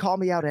anybody can call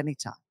me out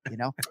anytime. You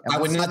know, I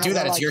would not do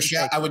that. It's your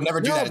show. I would never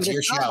do that. It's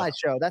your show. Not my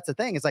show. That's the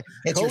thing. It's like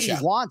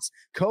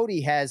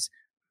Cody has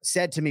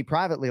said to me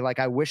privately, like,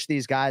 I wish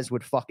these guys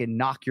would fucking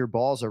knock your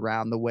balls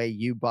around the way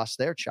you bust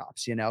their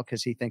chops, you know,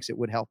 because he thinks it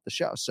would help the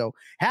show. So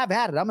have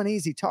at it. I'm an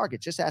easy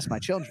target. Just ask my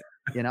children,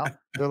 you know.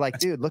 They're like,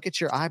 dude, look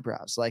at your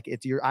eyebrows. Like,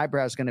 if your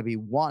eyebrows going to be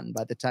one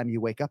by the time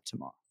you wake up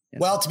tomorrow. You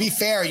know? Well, to be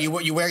fair, you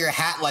wear your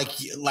hat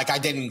like I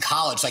did in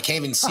college. So I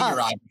can't even see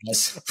your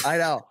eyebrows. I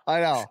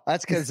know.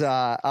 That's because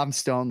I'm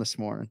stoned this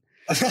morning.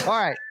 All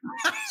right.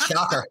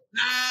 Shocker.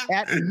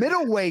 At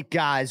middleweight,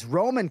 guys,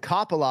 Roman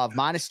Kopylov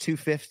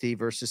 -250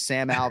 versus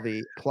Sam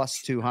Alvey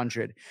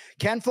 +200.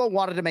 Ken Flo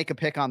wanted to make a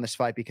pick on this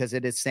fight because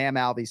it is Sam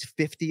Alvey's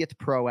 50th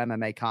pro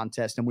MMA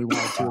contest, and we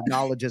wanted to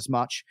acknowledge as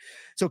much.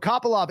 So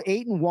Kopylov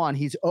 8-1.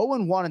 He's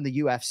 0-1 in the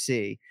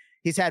UFC.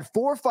 He's had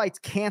 4 fights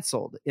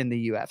canceled in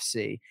the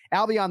UFC.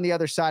 Alvey on the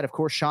other side, of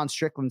course, Sean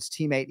Strickland's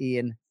teammate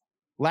Ian.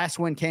 Last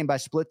win came by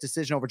split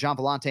decision over John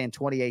Vellante in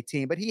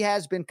 2018, but he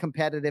has been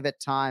competitive at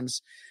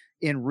times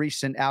in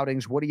recent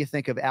outings. What do you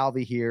think of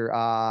Alvey here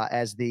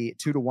as the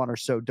 2-1 or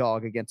so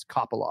dog against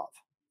Kopylov?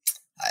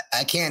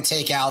 I can't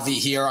take Alvey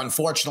here.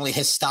 Unfortunately,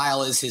 his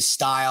style is his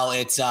style.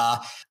 It's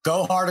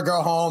go hard or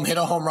go home, hit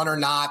a home run or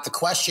not. The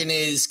question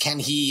is, can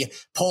he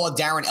pull a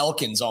Darren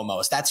Elkins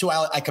almost? That's who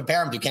I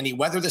compare him to. Can he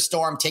weather the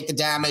storm, take the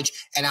damage,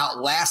 and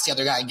outlast the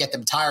other guy and get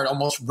them tired,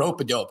 almost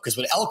rope-a-dope? Because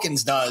what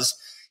Elkins does,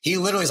 he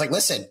literally is like,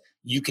 listen,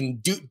 you can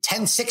do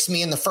 10-6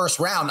 me in the first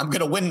round. I'm going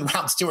to win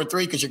rounds 2 or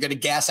 3 because you're going to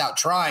gas out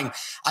trying.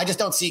 I just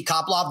don't see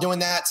Kopylov doing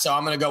that, so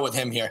I'm going to go with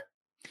him here.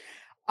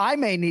 I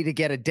may need to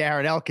get a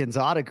Darren Elkins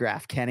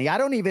autograph, Kenny. I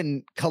don't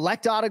even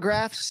collect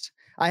autographs.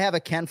 I have a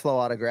Ken Flo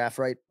autograph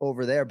right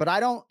over there, but I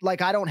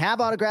don't have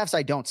autographs.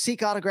 I don't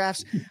seek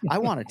autographs. I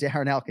want a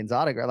Darren Elkins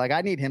autograph. Like, I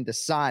need him to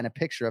sign a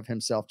picture of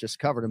himself just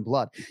covered in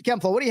blood.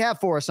 Ken Flo, what do you have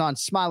for us on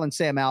Smiling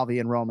Sam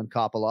Alvey and Roman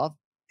Kopylov?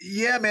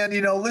 Yeah, man.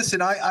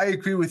 Listen, I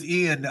agree with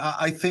Ian.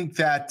 I think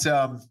that,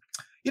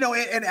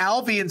 and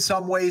Alvey in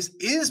some ways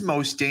is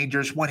most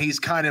dangerous when he's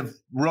kind of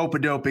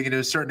rope-a-doping to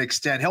a certain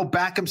extent. He'll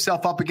back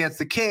himself up against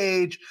the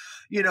cage,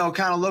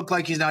 kind of look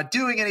like he's not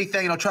doing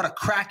anything, and he'll try to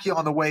crack you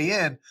on the way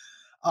in.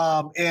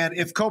 And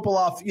if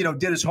Kopylov,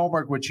 did his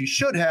homework, which he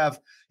should have,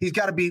 he's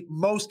got to be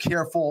most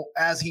careful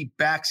as he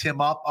backs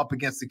him up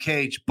against the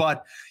cage.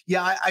 But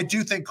yeah, I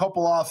do think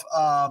Kopylov,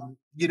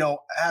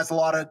 has a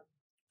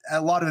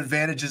lot of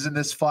advantages in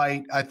this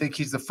fight. I think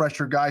he's the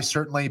fresher guy,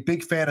 certainly.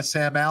 Big fan of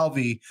Sam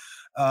Alvey,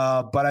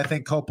 but I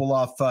think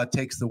Kopylov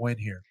takes the win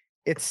here.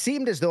 It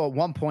seemed as though at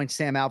one point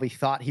Sam Alvey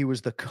thought he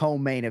was the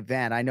co-main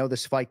event. I know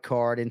this fight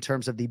card in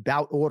terms of the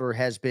bout order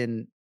has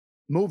been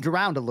moved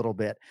around a little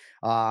bit,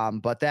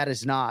 but that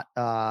is not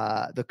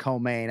the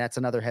co-main. That's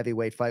another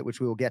heavyweight fight,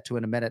 which we will get to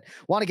in a minute.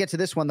 Want to get to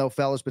this one, though,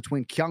 fellas,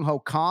 between Kyung Ho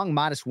Kong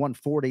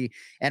 -140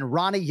 and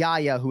Ronnie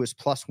Yaya, who is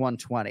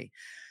 +120.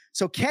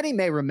 So Kenny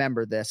may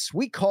remember this.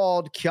 We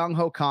called Kyung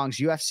Ho Kong's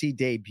UFC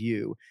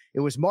debut. It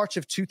was March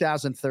of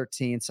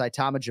 2013,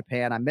 Saitama,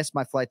 Japan. I missed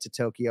my flight to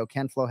Tokyo.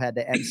 Ken Flo had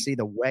to MC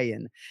the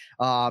weigh-in.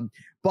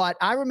 But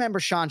I remember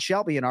Sean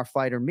Shelby in our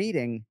fighter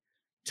meeting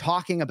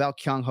talking about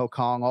Kyung Ho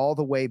Kong all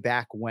the way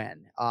back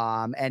when.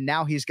 And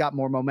now he's got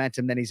more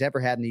momentum than he's ever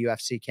had in the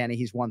UFC, Kenny.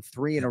 He's won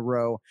 3 in a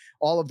row.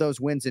 All of those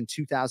wins in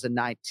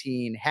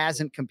 2019.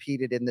 Hasn't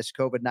competed in this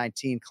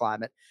COVID-19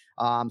 climate.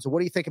 So what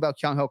do you think about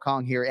Kyung Ho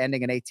Kong here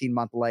ending an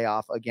 18-month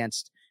layoff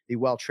against the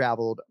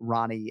well-traveled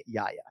Ronnie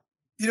Yaya?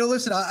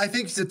 Listen, I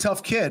think he's a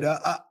tough kid.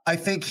 I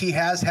think he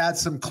has had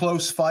some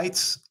close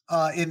fights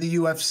in the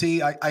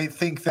UFC. I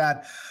think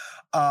that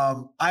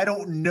I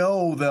don't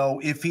know,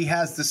 though, if he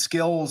has the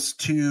skills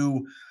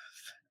to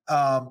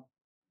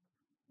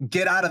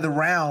get out of the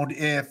round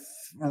if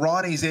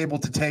Ronnie's able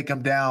to take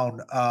him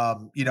down.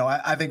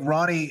 I think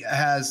Ronnie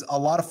has a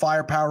lot of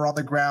firepower on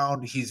the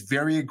ground. He's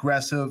very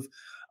aggressive,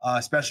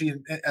 especially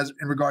in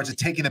regards to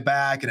taking the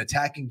back and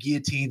attacking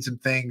guillotines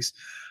and things.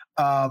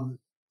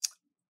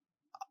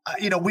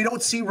 We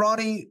don't see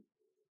Ronnie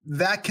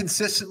that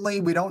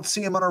consistently. We don't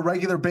see him on a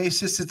regular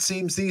basis, it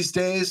seems, these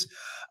days.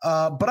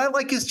 But I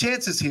like his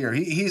chances here.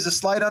 He's a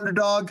slight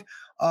underdog.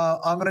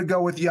 I'm going to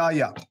go with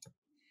Yaya.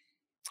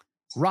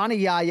 Ronnie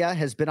Yaya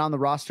has been on the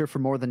roster for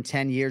more than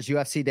 10 years.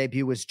 UFC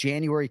debut was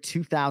January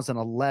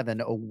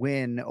 2011, a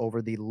win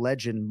over the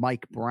legend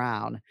Mike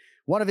Brown.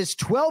 One of his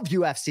 12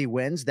 UFC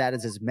wins. That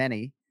is as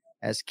many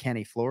as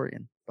Kenny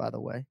Florian, by the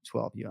way.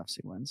 12 UFC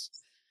wins.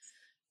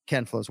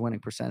 Ken Flo's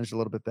winning percentage a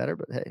little bit better,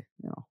 but hey,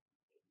 All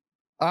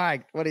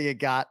right, what do you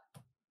got?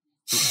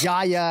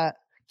 Yaya,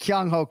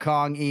 Kyung Ho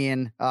Kong,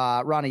 Ian,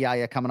 Ronnie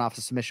Yaya coming off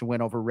a submission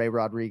win over Ray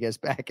Rodriguez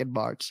back in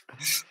March.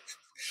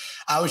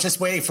 I was just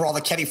waiting for all the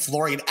Kenny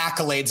Florian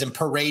accolades and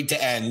parade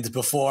to end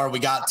before we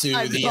got to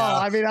I'm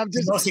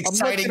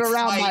looking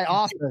around my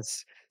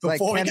office.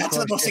 Before we got to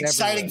the most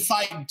exciting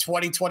fight in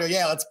 2020.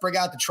 Yeah, let's bring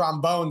out the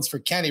trombones for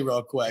Kenny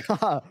real quick.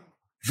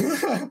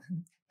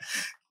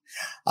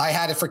 I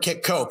had it for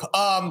Kit Cope.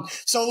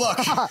 So look,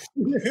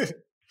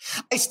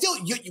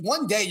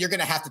 One day you're going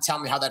to have to tell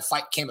me how that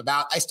fight came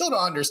about. I still don't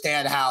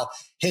understand how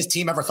his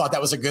team ever thought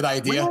that was a good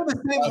idea. We were in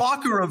the same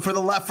locker room for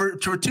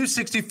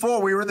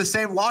 264. We were in the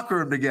same locker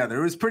room together.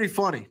 It was pretty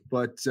funny,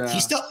 but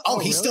he's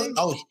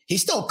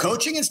still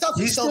coaching and stuff.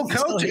 He's still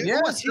coaching.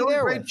 Yeah, still in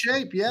great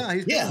shape. Yeah.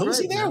 Who was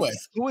he there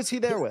with? Who was he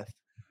there with?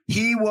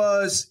 He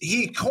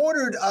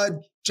cornered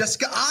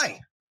Jessica I.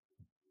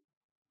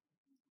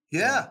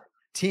 Yeah.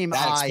 Team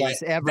I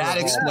is ever. That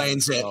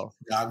explains it,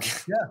 Doug.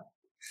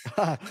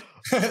 Yeah.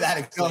 That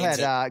explains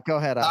it. Go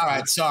ahead. All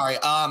right, sorry.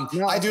 I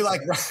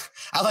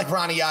like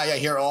Ronnie Yaya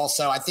here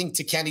also. I think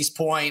to Kenny's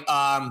point,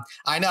 I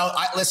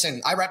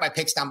write my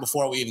picks down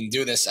before we even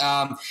do this.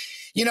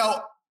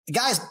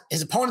 Guys,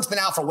 his opponent's been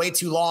out for way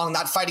too long,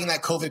 not fighting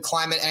that COVID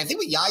climate. And I think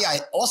with Yaya,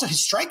 also his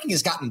striking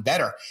has gotten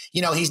better.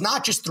 He's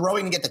not just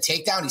throwing to get the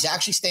takedown. He's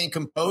actually staying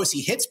composed.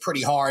 He hits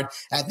pretty hard.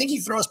 And I think he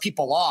throws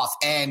people off.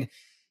 And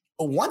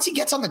once he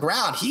gets on the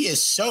ground, he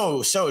is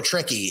so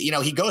tricky.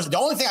 He goes, the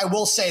only thing I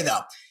will say though,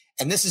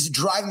 and this is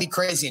driving me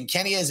crazy, and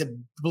Kenny is a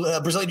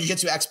Brazilian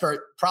Jiu-Jitsu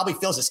expert, probably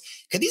feels this.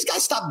 Could these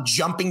guys stop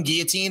jumping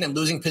guillotine and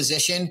losing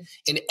position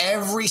in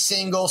every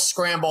single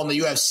scramble in the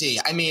UFC?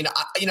 I mean,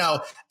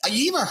 you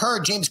even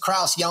heard James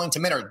Krause yelling to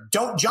Minner,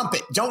 don't jump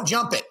it, don't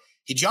jump it.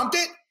 He jumped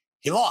it,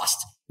 he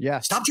lost. Yeah.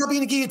 Stop jumping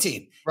in the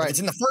guillotine. Right. If it's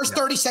in the first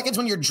 30 seconds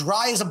when you're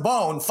dry as a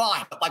bone,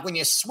 fine. But like when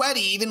you're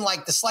sweaty, even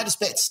like the slightest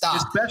bit, stop.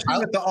 Especially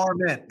with the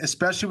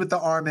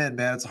arm in,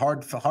 man. It's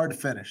hard to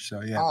finish.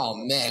 So yeah. Oh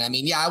man. I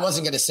mean, I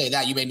wasn't going to say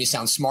that. You made me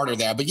sound smarter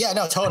there, but yeah,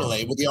 no,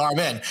 totally with the arm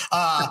in.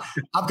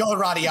 I'm going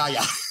Ronnie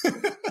Yaya.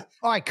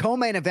 All right,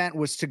 co-main event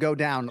was to go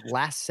down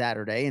last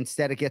Saturday.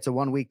 Instead, it gets a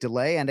 1-week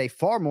delay and a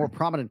far more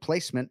prominent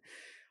placement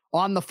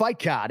on the fight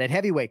card. At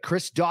heavyweight,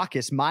 Chris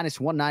Daukaus minus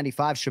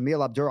 195,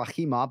 Shamil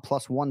Abdurakhimov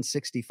plus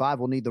 165.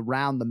 We'll need the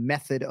round, the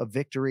method of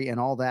victory, and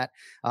all that.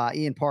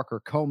 Ian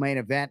Parker, co-main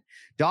event.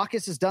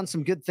 Daukaus has done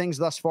some good things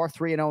thus far,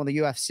 3-0 in the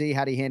UFC.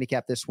 How do you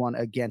handicap this one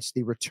against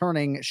the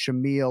returning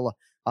Shamil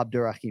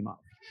Abdurakhimov?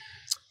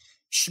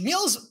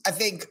 Shamil's, I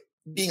think,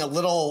 being a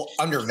little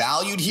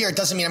undervalued here. It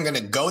doesn't mean I'm going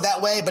to go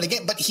that way, but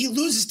he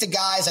loses to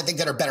guys I think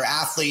that are better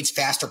athletes,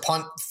 faster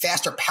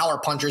power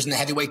punchers in the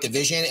heavyweight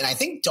division. And I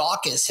think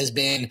Daukaus has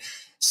been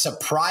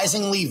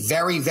surprisingly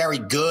very, very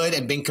good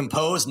and been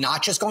composed,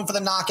 not just going for the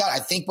knockout. I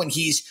think when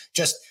he's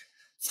just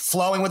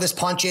flowing with his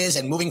punches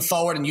and moving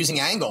forward and using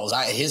angles,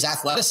 his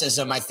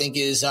athleticism, I think,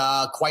 is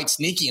quite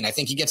sneaky. And I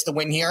think he gets the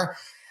win here.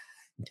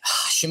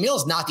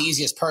 Shamil's not the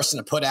easiest person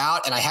to put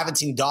out, and I haven't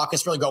seen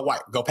Daukaus really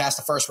go past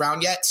the first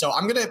round yet. So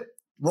I'm going to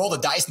roll the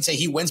dice and say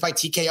he wins by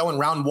TKO in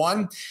round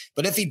 1.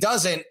 But if he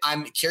doesn't,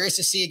 I'm curious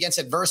to see against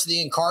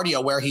adversity and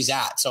cardio where he's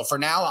at. So for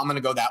now, I'm going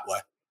to go that way.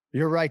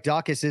 You're right.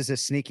 Daukaus is a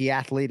sneaky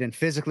athlete and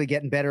physically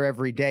getting better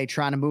every day,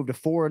 trying to move to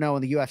 4-0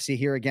 in the UFC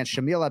here against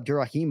Shamil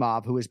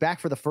Abdurakhimov, who is back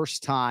for the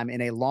first time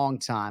in a long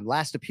time.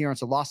 Last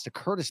appearance, a loss to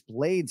Curtis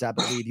Blades, I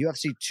believe,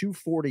 UFC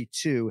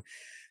 242.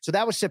 So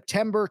that was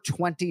September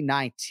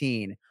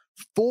 2019.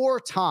 4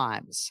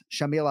 times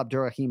Shamil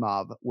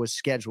Abdurakhimov was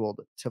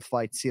scheduled to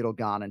fight Ciryl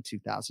Gane in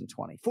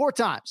 2020. 4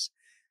 times.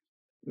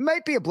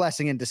 Might be a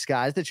blessing in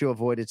disguise that you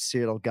avoided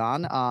Ciryl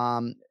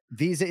Gane.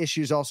 Visa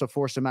issues also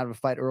forced him out of a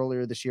fight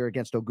earlier this year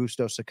against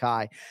Augusto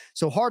Sakai.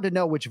 So hard to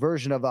know which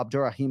version of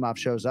Abdurakhimov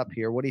shows up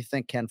here. What do you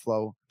think, Ken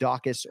Flo?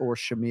 Daukaus or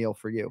Shamil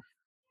for you?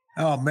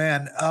 Oh,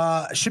 man.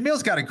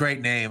 Shamil's got a great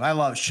name. I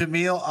love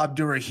Shamil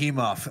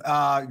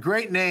Abdurakhimov.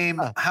 Great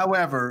name.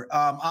 However,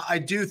 I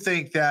do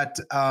think that,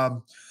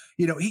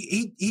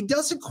 he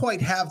doesn't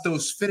quite have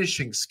those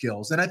finishing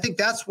skills. And I think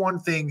that's one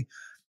thing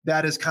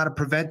that is kind of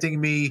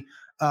preventing me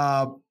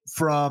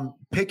from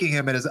picking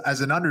him as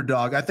an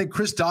underdog. I think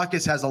Chris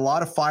Daukaus has a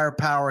lot of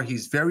firepower.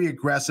 He's very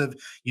aggressive.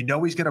 He's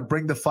going to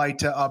bring the fight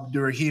to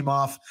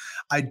Abdurakhimov.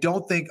 I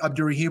don't think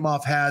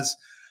Abdurakhimov has,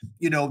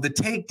 the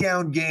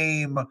takedown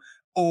game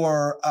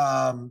or,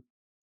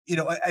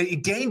 a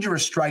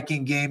dangerous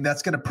striking game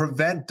that's going to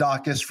prevent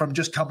Daukaus from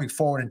just coming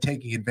forward and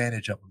taking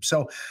advantage of him.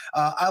 So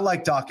I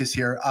like Daukaus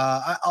here.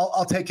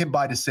 I'll take him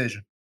by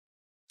decision.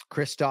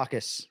 Chris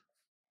Daukaus,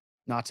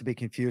 not to be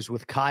confused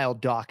with Kyle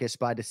Daukaus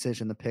by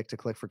decision, the pick to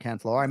click for Ken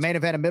Flo. All right, main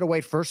event, a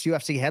middleweight first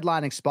UFC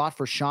headlining spot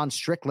for Sean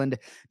Strickland,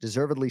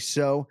 deservedly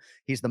so.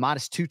 He's the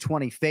minus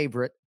 220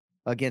 favorite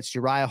against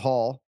Uriah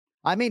Hall.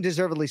 I mean,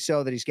 deservedly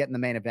so that he's getting the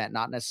main event,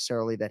 not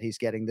necessarily that he's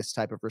getting this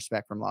type of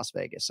respect from Las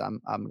Vegas. I'm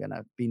going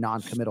to be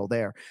non-committal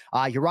there.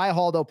 Uriah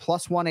Hall, though,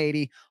 plus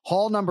 180.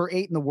 Hall, number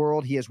 8 in the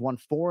world. He has won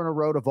 4 in a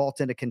row to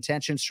vault into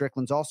contention.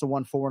 Strickland's also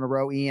won 4 in a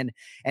row, Ian,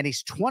 and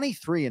he's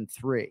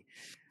 23-3.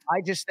 I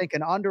just think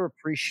an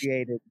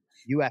underappreciated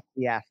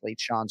UFC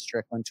athlete, Sean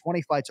Strickland,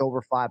 20 fights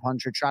over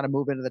 500, trying to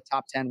move into the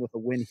top 10 with a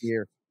win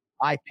here.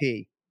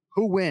 IP,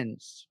 who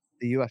wins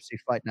the UFC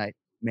Fight Night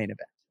main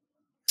event?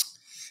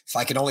 If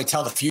I could only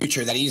tell the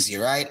future, that easy,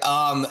 right?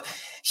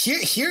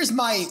 Here's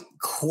my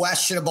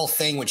questionable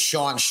thing with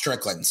Sean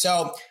Strickland.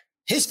 So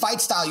his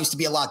fight style used to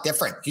be a lot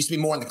different. He used to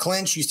be more in the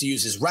clinch, used to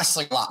use his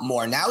wrestling a lot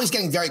more. Now he's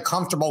getting very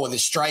comfortable with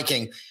his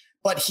striking.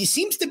 but he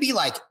seems to be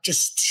like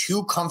just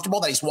too comfortable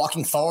that he's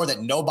walking forward,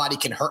 that nobody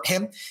can hurt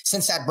him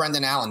since that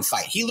Brendan Allen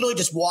fight. He literally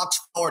just walks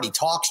forward. He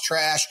talks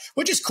trash,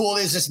 which is cool.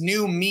 There's this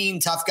new mean,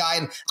 tough guy,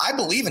 and I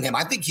believe in him.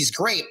 I think he's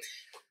great.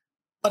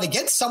 But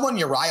against someone,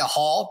 Uriah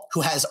Hall,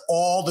 who has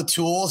all the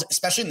tools,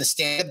 especially in the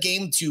stand-up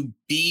game, to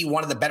be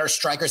one of the better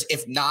strikers,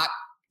 if not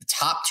the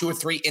top 2 or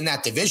 3 in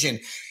that division,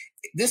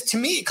 this, to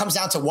me, it comes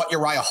down to what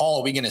Uriah Hall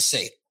are we going to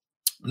see.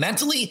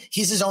 Mentally,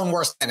 he's his own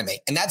worst enemy.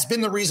 And that's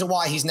been the reason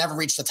why he's never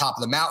reached the top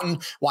of the mountain,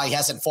 why he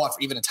hasn't fought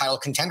for even a title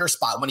contender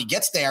spot. When he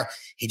gets there,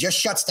 he just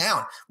shuts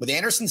down. With the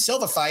Anderson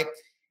Silva fight,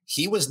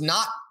 he was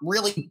not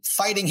really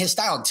fighting his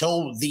style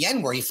until the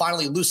end where he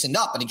finally loosened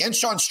up. And against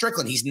Sean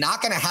Strickland, he's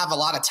not going to have a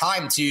lot of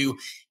time to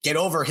get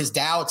over his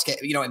doubts,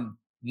 and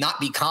not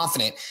be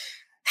confident.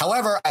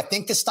 However, I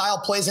think the style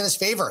plays in his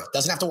favor.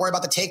 Doesn't have to worry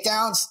about the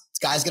takedowns. This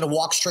guy's going to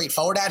walk straight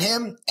forward at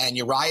him, and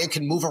Uriah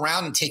can move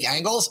around and take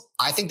angles.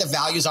 I think the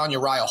value's on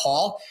Uriah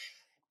Hall.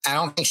 I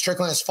don't think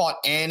Strickland has fought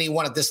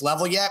anyone at this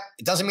level yet.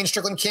 It doesn't mean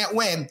Strickland can't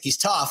win. He's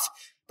tough.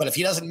 But if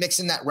he doesn't mix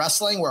in that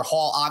wrestling where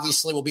Hall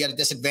obviously will be at a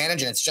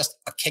disadvantage and it's just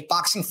a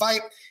kickboxing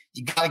fight,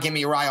 you got to give me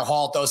Uriah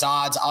Hall at those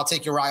odds. I'll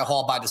take Uriah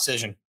Hall by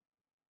decision.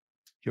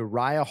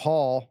 Uriah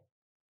Hall,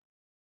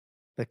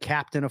 the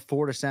captain of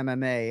Fortis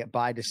MMA,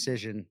 by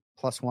decision,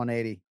 plus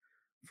 180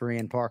 for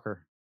Ian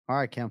Parker. All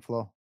right, Ken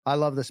Flo. I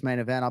love this main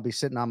event. I'll be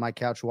sitting on my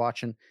couch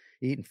watching,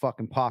 eating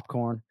fucking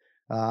popcorn.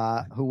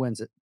 Who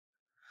wins it?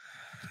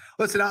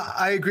 Listen,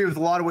 I agree with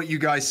a lot of what you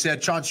guys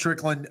said. Sean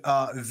Strickland,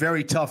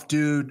 very tough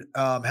dude,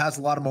 has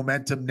a lot of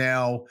momentum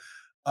now.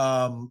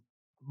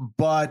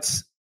 But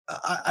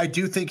I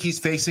do think he's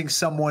facing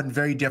someone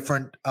very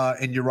different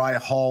in Uriah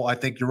Hall. I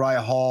think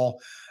Uriah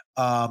Hall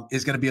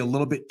is going to be a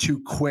little bit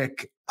too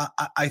quick.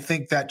 I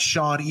think that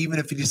Sean, even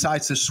if he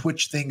decides to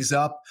switch things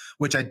up,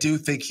 which I do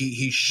think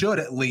he should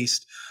at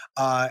least,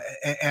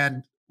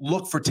 and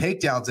look for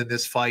takedowns in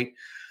this fight,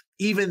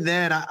 even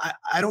then,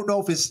 I don't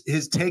know if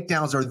his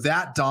takedowns are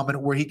that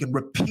dominant where he can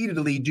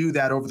repeatedly do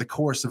that over the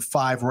course of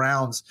 5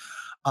 rounds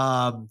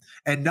and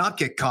not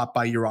get caught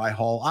by Uriah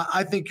Hall.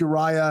 I think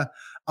Uriah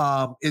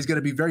is going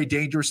to be very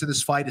dangerous in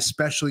this fight,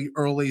 especially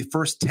early,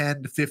 first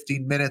 10 to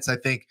 15 minutes. I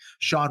think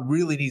Sean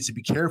really needs to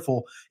be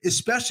careful,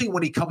 especially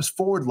when he comes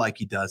forward like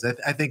he does.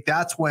 I think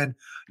that's when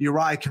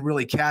Uriah can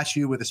really catch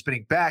you with a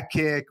spinning back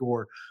kick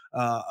or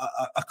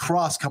a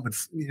cross coming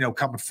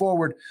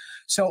forward.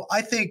 So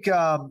I think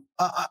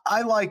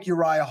I like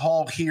Uriah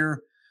Hall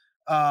here.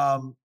 I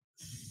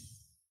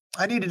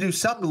need to do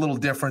something a little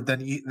different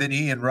than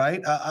Ian,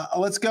 right?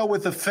 Let's go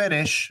with the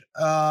finish.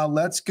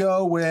 Let's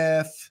go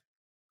with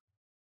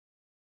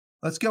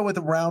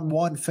a round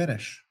 1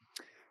 finish.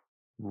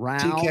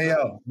 Round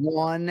TKO.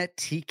 1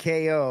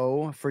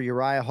 TKO for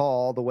Uriah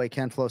Hall, the way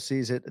Ken Flo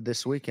sees it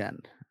this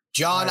weekend.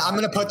 John, I'm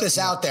going to put this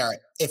out there.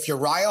 If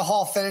Uriah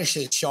Hall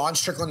finishes Sean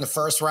Strickland the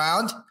first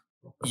round,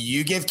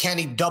 you give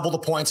Kenny double the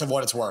points of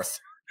what it's worth.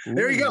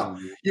 There you go.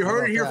 You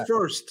heard it here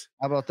first.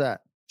 How about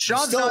that?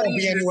 Sean's not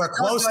easy, anywhere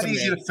close to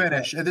easy to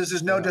finish. And this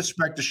is no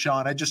disrespect to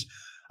Sean. I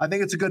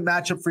think it's a good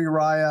matchup for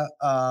Uriah.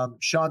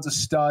 Sean's a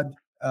stud.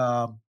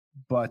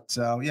 But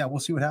we'll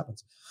see what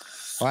happens.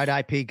 All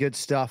right, IP, good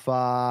stuff.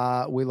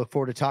 We look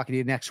forward to talking to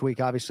you next week,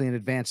 obviously in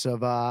advance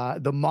of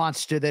the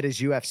monster that is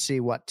UFC,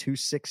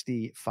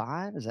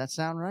 265? Does that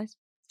sound right?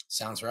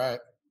 Sounds right.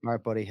 All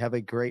right, buddy. Have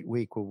a great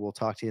week. We'll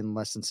talk to you in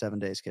less than 7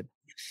 days, kid.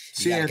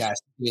 See you guys.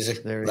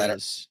 There he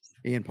is.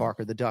 Ian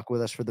Parker, the Duck,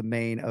 with us for the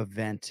main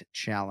event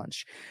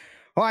challenge.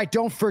 All right,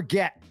 don't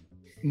forget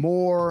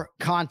more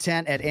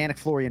content at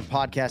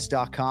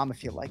AnikFlorianPodcast.com.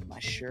 If you like my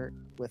shirt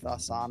with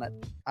us on it,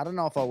 I don't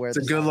know if I'll wear this.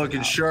 It's a good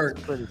looking shirt.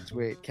 It's pretty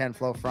sweet. Ken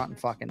Flo front and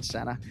fucking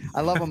center.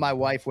 I love when my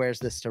wife wears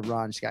this to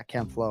run. She's got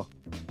Ken Flo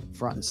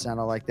front and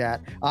center like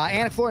that.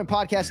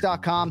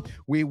 AnikFlorianPodcast.com.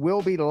 We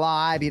will be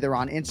live either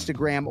on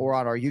Instagram or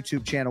on our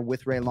YouTube channel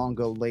with Ray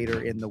Longo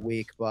later in the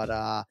week.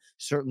 But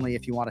certainly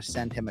if you want to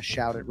send him a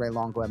shout at Ray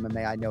Longo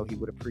MMA, I know he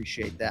would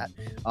appreciate that.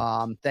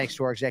 Thanks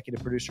to our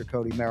executive producer,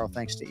 Cody Merrill.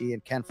 Thanks to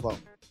Ian. Ken Flo.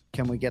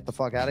 Can we get the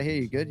fuck out of here?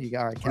 You good? You got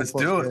all right? Let's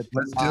do it.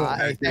 Let's do it.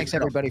 Hey, thanks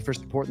everybody for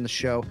supporting the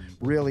show.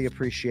 Really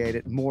appreciate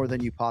it more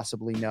than you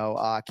possibly know.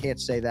 Can't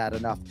say that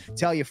enough.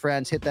 Tell your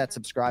friends, hit that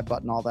subscribe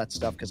button, all that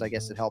stuff, because I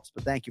guess it helps.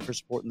 But thank you for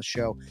supporting the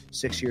show.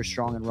 6 years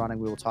strong and running.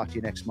 We will talk to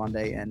you next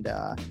Monday, and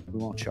we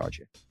won't charge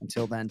you.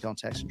 Until then, don't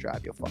text and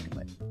drive. You'll fucking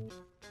late.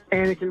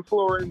 Anik and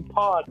Florian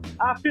Pod.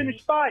 I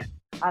finished fight.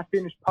 I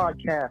finished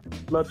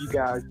podcast. Love you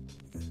guys.